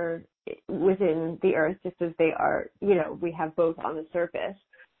within the earth, just as they are, we have both on the surface.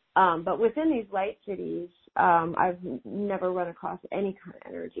 But within these light cities, I've never run across any kind of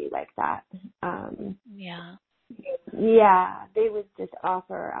energy like that. Yeah, they would just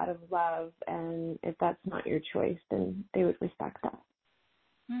offer out of love, and if that's not your choice, then they would respect that.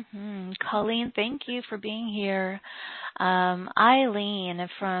 Mm-hmm. Colleen, thank you for being here. Eileen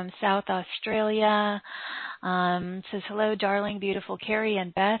from South Australia says, hello, darling, beautiful Carrie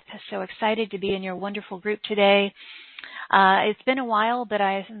and Beth. So excited to be in your wonderful group today. It's been a while, but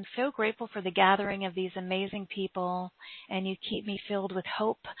I am so grateful for the gathering of these amazing people, and you keep me filled with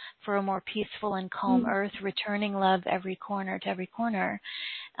hope for a more peaceful and calm earth, returning love to every corner.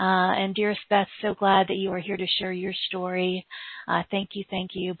 And dearest Beth, so glad that you are here to share your story. Thank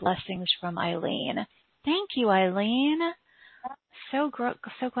you. Blessings from Eileen. Thank you, Eileen. So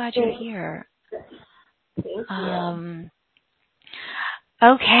glad you're here. Thank you.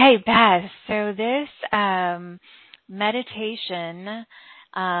 Okay, Beth. So this meditation,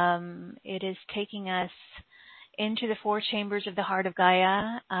 it is taking us into the 4 chambers of the heart of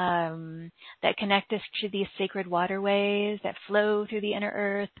Gaia that connect us to these sacred waterways that flow through the inner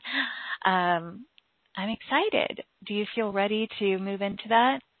earth. I'm excited. Do you feel ready to move into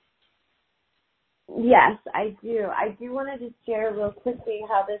that? Yes, I do. I do want to just share real quickly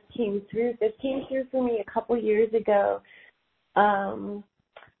how this came through. This came through for me a couple years ago. On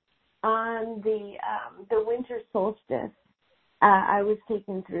the winter solstice, I was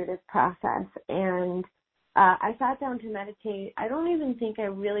taken through this process, and I sat down to meditate. I don't even think I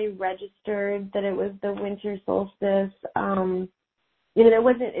really registered that it was the winter solstice.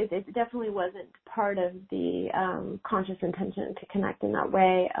 It definitely wasn't part of the conscious intention to connect in that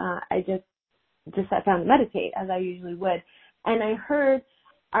way. I just sat down to meditate as I usually would, and I heard,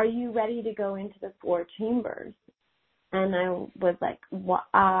 "Are you ready to go into the 4 chambers?" And I was like,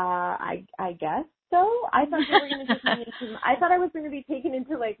 I guess so. I thought they were going to take me into. I thought I was going to be taken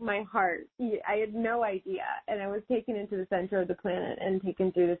into like my heart. I had no idea, and I was taken into the center of the planet and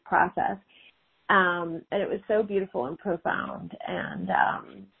taken through this process. And it was so beautiful and profound. And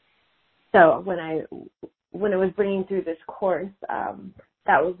so when I was bringing through this course,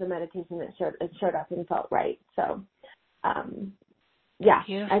 that was the meditation that showed up and felt right. So, yeah,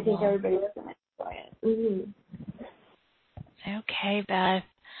 beautiful. I think everybody was going to enjoy it. Mm-hmm. Okay, Beth.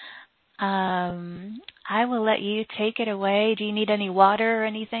 I will let you take it away. Do you need any water or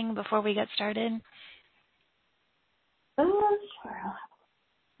anything before we get started? Oh, sure.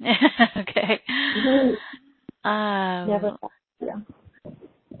 Okay. Never. Yeah.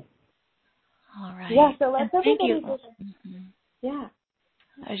 Yeah, so let's And thank you. everybody just, yeah.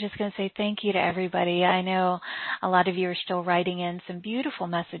 I was just going to say thank you to everybody. I know a lot of you are still writing in some beautiful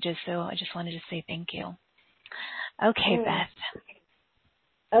messages, so I just wanted to say thank you. Okay, Beth.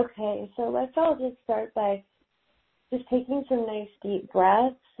 Okay, so let's all just start by just taking some nice deep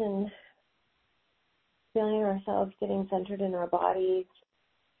breaths and feeling ourselves getting centered in our bodies,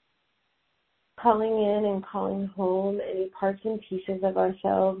 calling in and calling home any parts and pieces of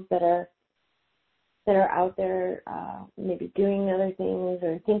ourselves that are out there, maybe doing other things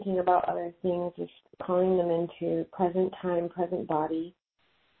or thinking about other things, just calling them into present time, present body,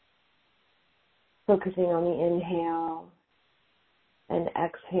 focusing on the inhale and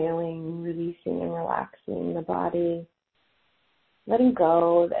exhaling, releasing and relaxing the body, letting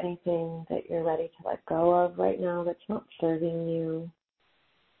go of anything that you're ready to let go of right now that's not serving you.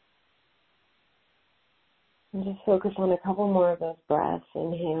 And just focus on a couple more of those breaths,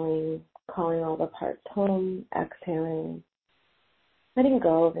 inhaling, calling all the parts home, exhaling, letting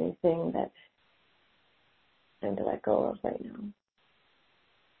go of anything that's time to let go of right now.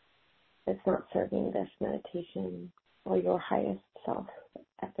 It's not serving this meditation or your highest self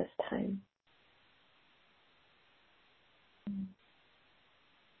at this time.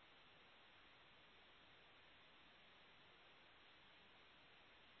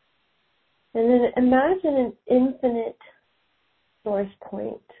 And then imagine an infinite source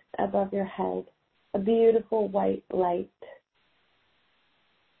point above your head, a beautiful white light.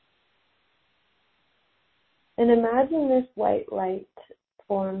 And imagine this white light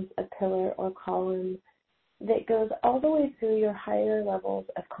forms a pillar or column that goes all the way through your higher levels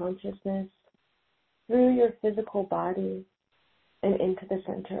of consciousness, through your physical body, and into the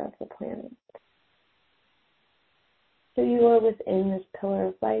center of the planet. So you are within this pillar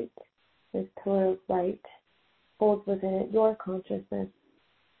of light. This pillar of light holds within it your consciousness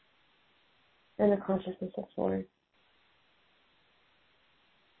and the consciousness of Source,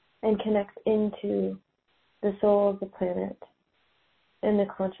 and connects into the soul of the planet and the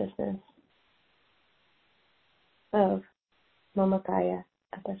consciousness of Mama Gaia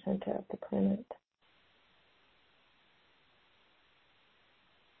at the center of the planet.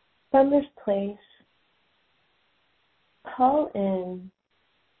 From this place, call in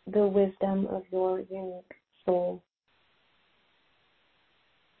the wisdom of your unique soul.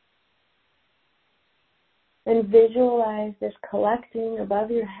 And visualize this collecting above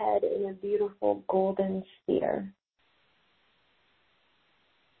your head in a beautiful golden sphere.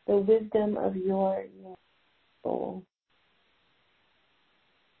 The wisdom of your unique soul.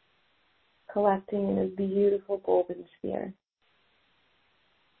 Collecting in a beautiful golden sphere.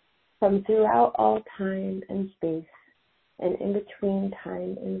 From throughout all time and space, and in between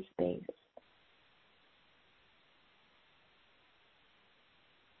time and space.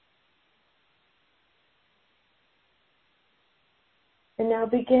 And now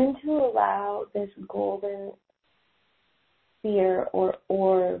begin to allow this golden sphere or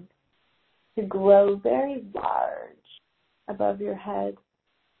orb to grow very large above your head,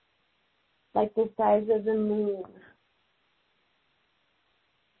 like the size of the moon.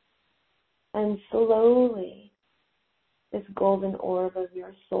 And slowly, this golden orb of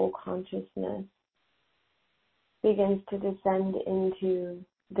your soul consciousness begins to descend into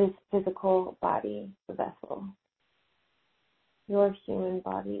this physical body vessel, your human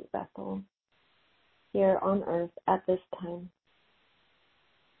body vessel, here on earth at this time.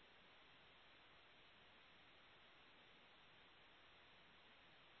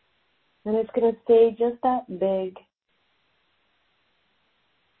 And it's going to stay just that big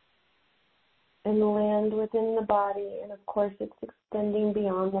and land within the body, and of course it's extending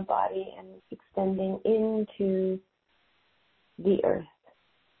beyond the body and extending into the earth.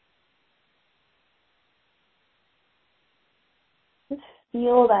 Just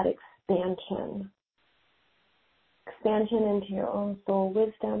feel that expansion into your own soul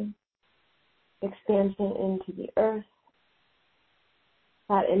wisdom, expansion into the earth,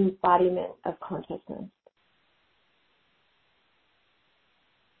 that embodiment of consciousness.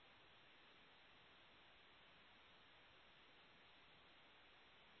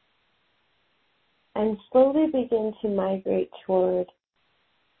 And slowly begin to migrate toward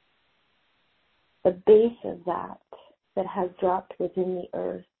the base of that has dropped within the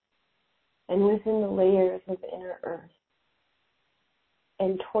earth and within the layers of inner earth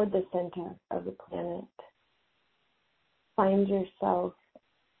and toward the center of the planet. Find yourself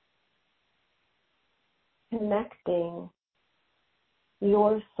connecting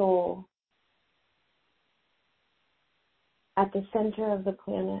your soul at the center of the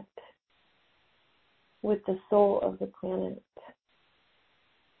planet with the soul of the planet,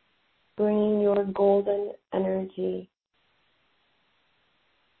 bringing your golden energy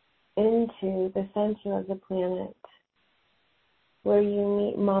into the center of the planet, where you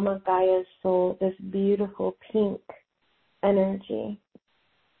meet Mama Gaia's soul, this beautiful pink energy,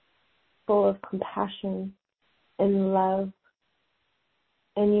 full of compassion and love.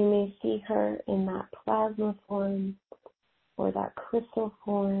 And you may see her in that plasma form or that crystal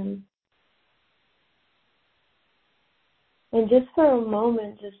form. And just for a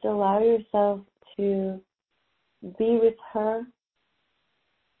moment, just allow yourself to be with her.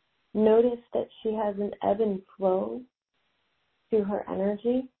 Notice that she has an ebb and flow to her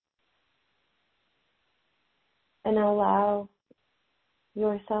energy. And allow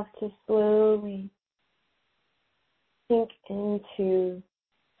yourself to slowly sink into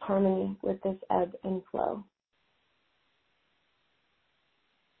harmony with this ebb and flow.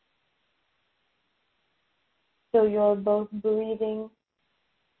 So you're both breathing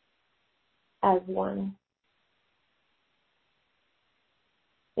as one,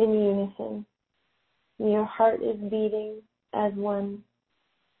 in unison. Your heart is beating as one,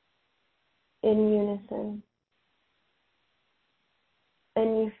 in unison.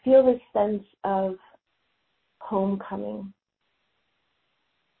 And you feel this sense of homecoming.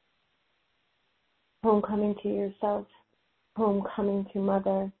 Homecoming to yourself, homecoming to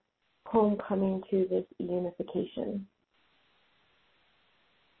Mother, homecoming to this unification.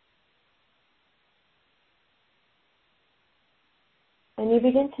 And you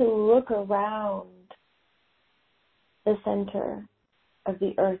begin to look around the center of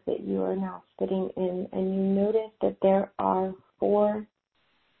the earth that you are now sitting in, and you notice that there are 4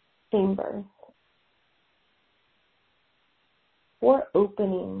 chambers, 4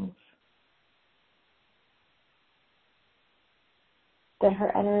 openings that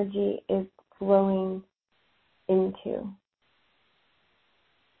her energy is flowing into.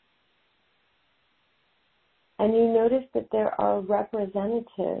 And you notice that there are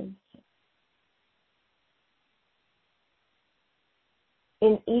representatives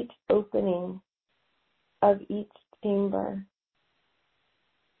in each opening of each chamber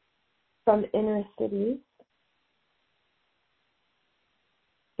from inner cities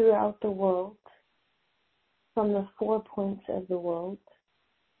throughout the world, from the 4 points of the world.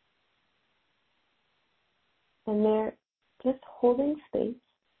 And they're just holding space.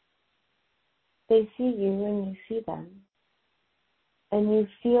 They see you and you see them. And you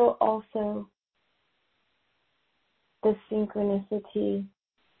feel also the synchronicity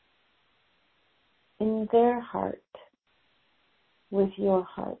in their heart with your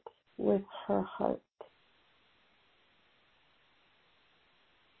heart, with her heart.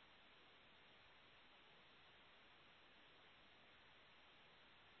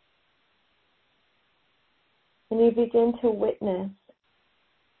 And you begin to witness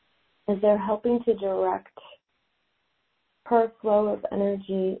as they're helping to direct her flow of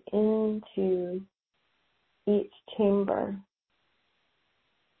energy into each chamber.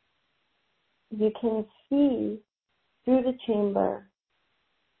 You can see through the chamber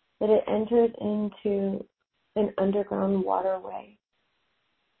that it enters into an underground waterway.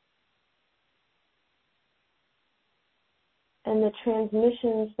 And the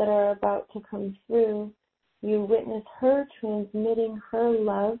transmissions that are about to come through, you witness her transmitting her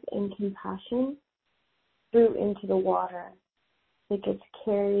love and compassion through into the water that gets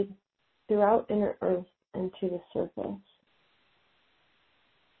carried throughout inner earth and to the surface.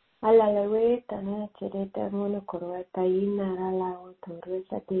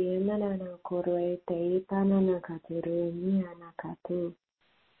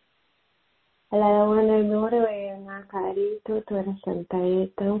 Alawana Norway na kari to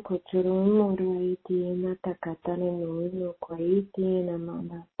Santai Tom Kuchurum Morwaiti na Takatana no Kwaiti na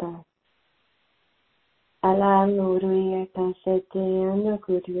Mamata. Ala Norway Tasete and the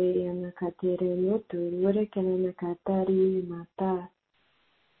Kutwe and the Kateri no Turikan and Katari Mata.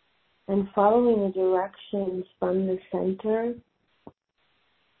 And following the directions from the center,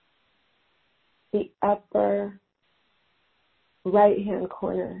 the upper right hand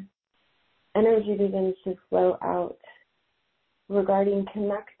corner, energy begins to flow out regarding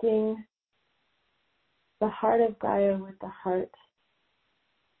connecting the heart of Gaia with the heart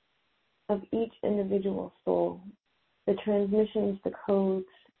of each individual soul, the transmissions, the codes,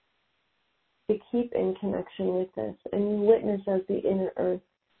 to keep in connection with this. And you witness as the inner earth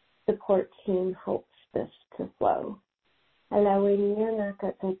support team helps this to flow. Alawiniana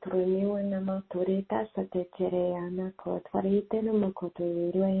katatruniwana maturita satechereana kotwaritena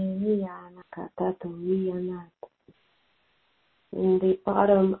makoturueniana katatuiana. In the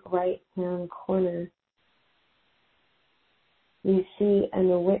bottom right hand corner, you see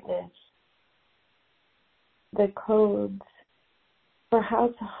and witness the codes for how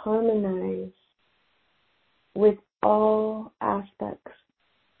to harmonize with all aspects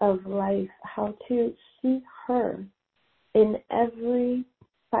of life, how to see her in every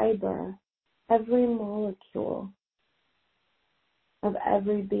fiber, every molecule of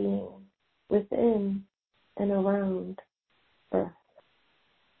every being within and around Earth.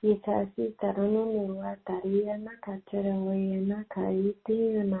 And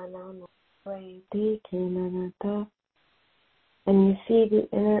you see the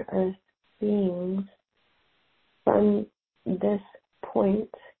inner Earth beings from this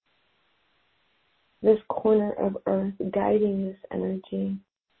point, this corner of Earth, guiding this energy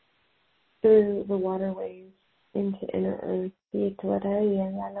through the waterways into inner Earth.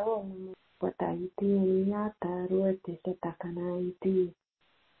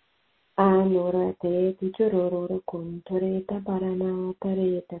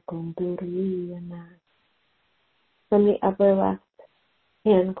 From the upper left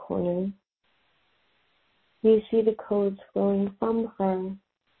hand corner, you see the codes flowing from her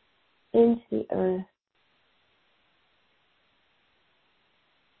into the earth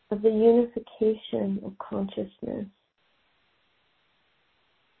of the unification of consciousness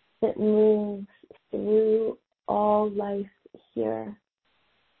that moves through all life here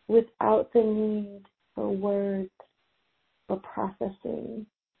without the need for words or processing.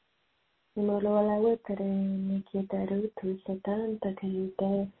 You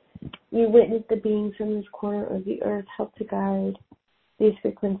witness the beings from this corner of the earth help to guide these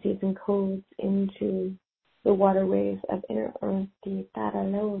frequencies and codes into the waterways of inner earth.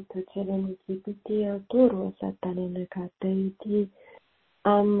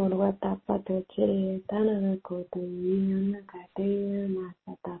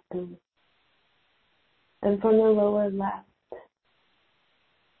 And from the lower left,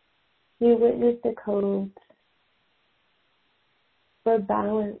 you witness the codes for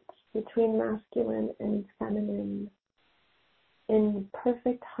balance between masculine and feminine in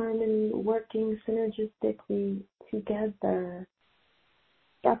perfect harmony, working synergistically together,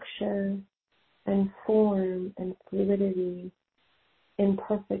 structure and form and fluidity in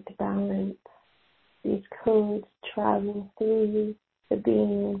perfect balance. These codes travel through the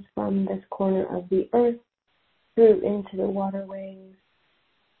beings from this corner of the earth through into the waterways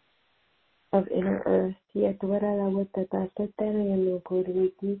of inner earth.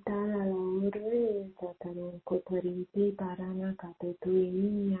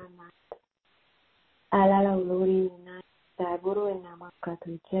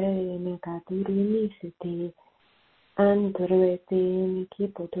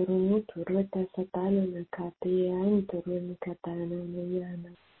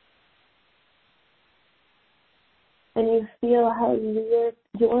 And you feel how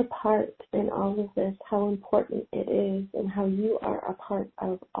your part in all of this, how important it is, and how you are a part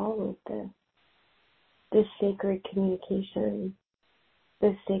of all of this sacred communication,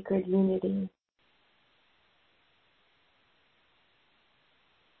 this sacred unity.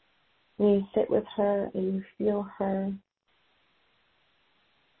 And you sit with her and you feel her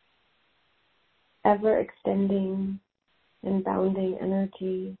ever extending and bounding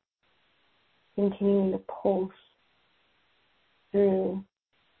energy, continuing to pulse through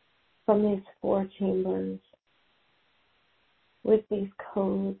from these 4 chambers with these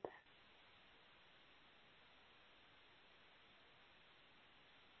codes.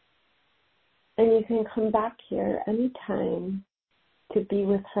 And you can come back here anytime to be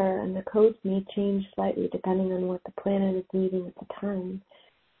with her, and the codes may change slightly depending on what the planet is needing at the time,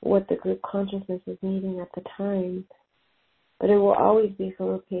 what the group consciousness is needing at the time, but it will always be from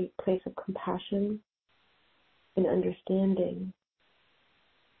a place of compassion and understanding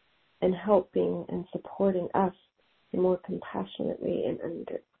and helping and supporting us to more compassionately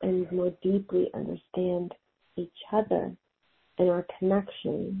and more deeply understand each other and our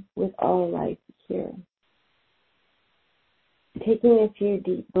connection with all life here. Taking a few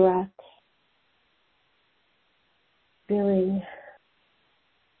deep breaths, feeling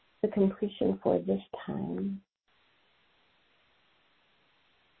the completion for this time.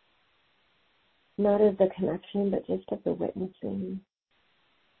 Not of the connection, but just of the witnessing.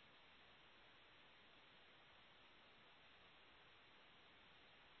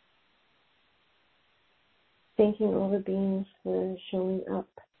 Thanking all the beings for showing up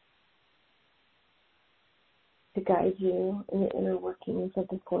to guide you in the inner workings of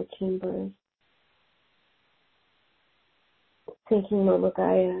the 4 chambers. Thanking Mama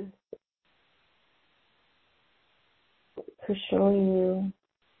Gaia for showing you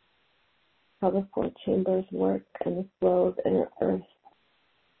how the 4 chambers work and the flow of inner earth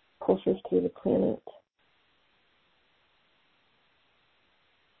pulses through the planet.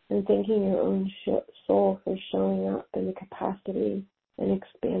 and thanking your own soul for showing up in the capacity and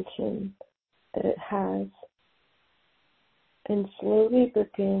expansion that it has. And slowly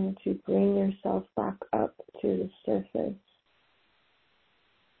begin to bring yourself back up to the surface,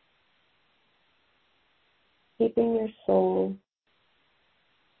 keeping your soul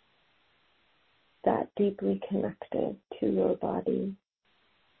that deeply connected to your body.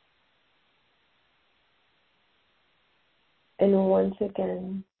 And once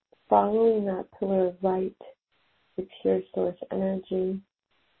again, following that pillar of light, the pure source energy,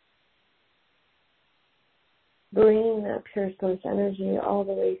 bringing that pure source energy all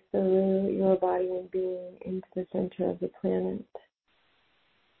the way through your body and being into the center of the planet.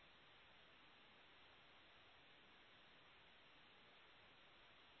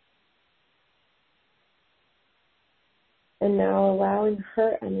 And now allowing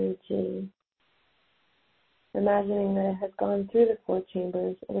her energy, imagining that it has gone through the 4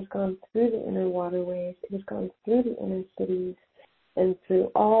 chambers, it has gone through the inner waterways, it has gone through the inner cities, and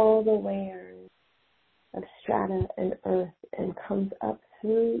through all the layers of strata and earth, and comes up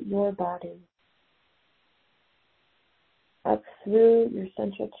through your body, up through your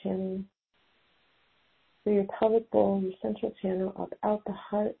central channel, through your pelvic bowl, your central channel, up out the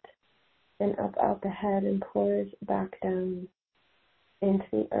heart, and up out the head, and pours back down into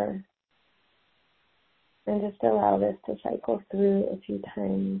the earth. And just allow this to cycle through a few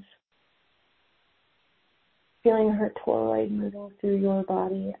times, feeling her toroid moving through your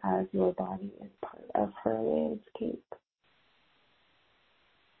body as your body is part of her landscape.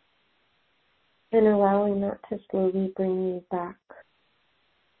 And allowing that to slowly bring you back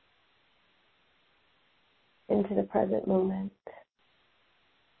into the present moment.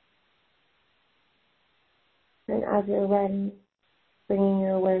 And as you're ready, bringing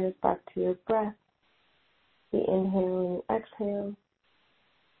your awareness back to your breath, the inhale and exhale.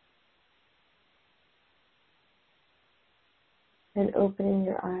 And opening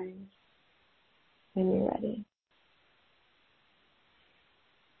your eyes when you're ready.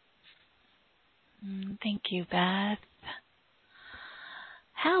 Thank you, Beth.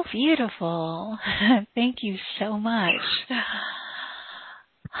 How beautiful. Thank you so much.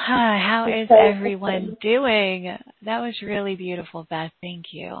 Hi, how is everyone doing? That was really beautiful, Beth. Thank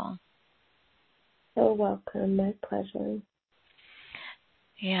you. So welcome. My pleasure.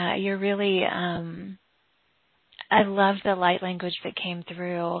 Yeah, you're really, I love the light language that came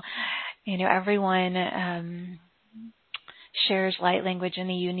through. You know, everyone shares light language in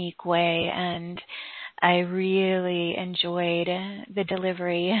a unique way, and I really enjoyed the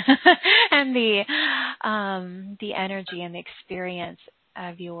delivery and the energy and the experience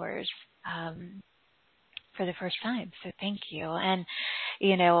of yours for the first time. So thank you. And,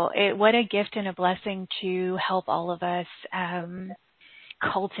 you know, what a gift and a blessing to help all of us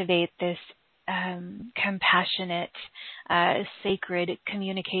cultivate this compassionate, sacred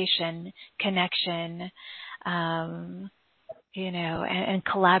communication, connection, you know, and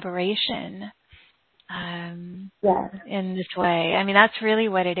collaboration in this way. I mean, that's really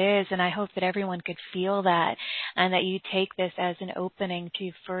what it is, and I hope that everyone could feel that, and that you take this as an opening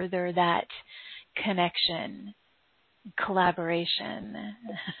to further that connection, collaboration.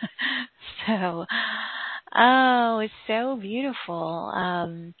 So, oh, it's so beautiful.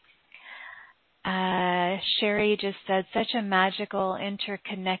 Sherry just said, such a magical,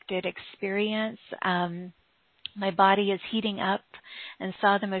 interconnected experience. My body is heating up and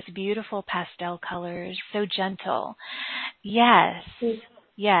saw the most beautiful pastel colors, so gentle. Yes,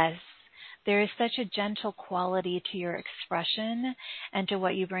 yes. There is such a gentle quality to your expression and to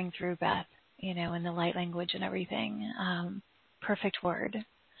what you bring through, Beth, you know, in the light language and everything. Perfect word.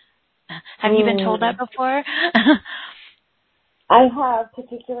 Have you been told that before? I have,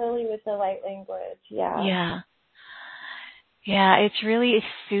 particularly with the light language, Yeah. Yeah, it's really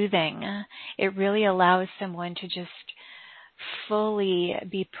soothing. It really allows someone to just fully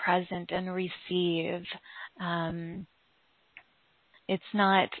be present and receive. It's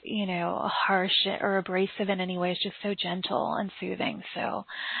not, you know, harsh or abrasive in any way. It's just so gentle and soothing. So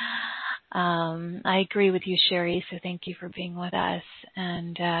I agree with you, Sherry. So thank you for being with us.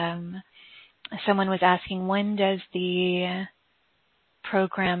 And someone was asking, when does the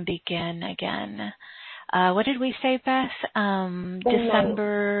program begin again? What did we say, Beth?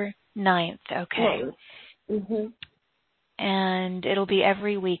 December 9th. Okay. Mm-hmm. And it'll be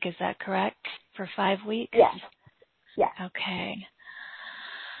every week, is that correct? For 5 weeks? Yes. Yeah. Okay.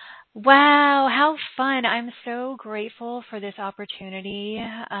 Wow, how fun. I'm so grateful for this opportunity,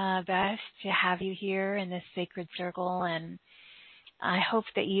 Beth, to have you here in this sacred circle, and I hope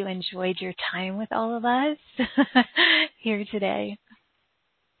that you enjoyed your time with all of us here today.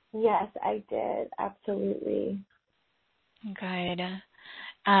 Yes, I did. Absolutely. Good.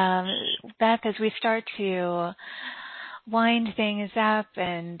 Beth, as we start to wind things up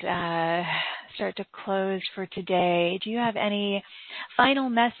and start to close for today, do you have any final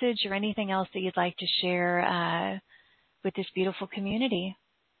message or anything else that you'd like to share with this beautiful community?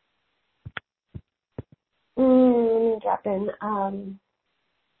 Let me drop in.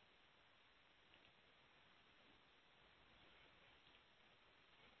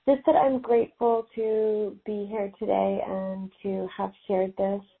 Just that I'm grateful to be here today and to have shared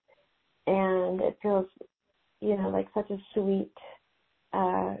this. And it feels, like such a sweet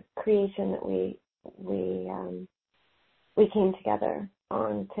creation that we came together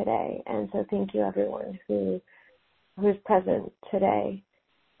on today. And so thank you, everyone who's present today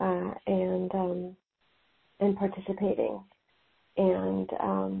and participating. And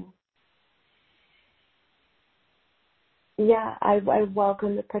I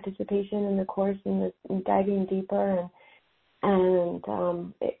welcome the participation in the course and diving deeper and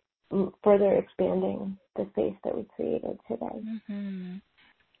further expanding the space that we created today. Mm-hmm.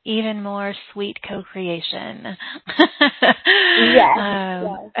 Even more sweet co-creation. Yes.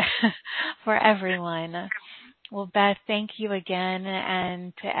 For everyone. Well, Beth, thank you again.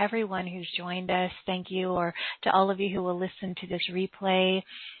 And to everyone who's joined us, thank you. Or to all of you who will listen to this replay,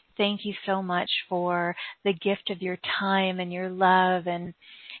 thank you so much for the gift of your time and your love and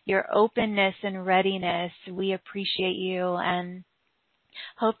your openness and readiness. We appreciate you and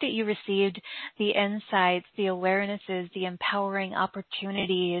hope that you received the insights, the awarenesses, the empowering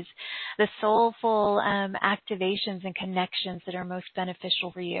opportunities, the soulful activations and connections that are most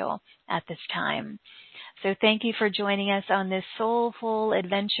beneficial for you at this time. So thank you for joining us on this soulful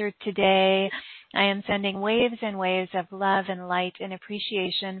adventure today. I am sending waves and waves of love and light and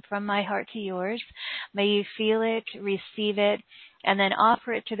appreciation from my heart to yours. May you feel it, receive it, and then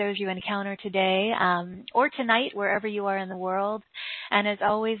offer it to those you encounter today or tonight, wherever you are in the world. And as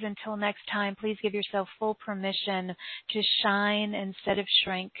always, until next time, please give yourself full permission to shine instead of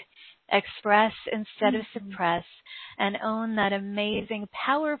shrink, express instead of suppress, and own that amazing,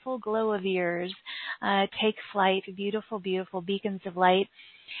 powerful glow of yours. Take flight, beautiful, beautiful beacons of light.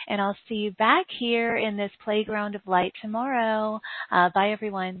 And I'll see you back here in this playground of light tomorrow. Bye,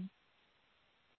 everyone.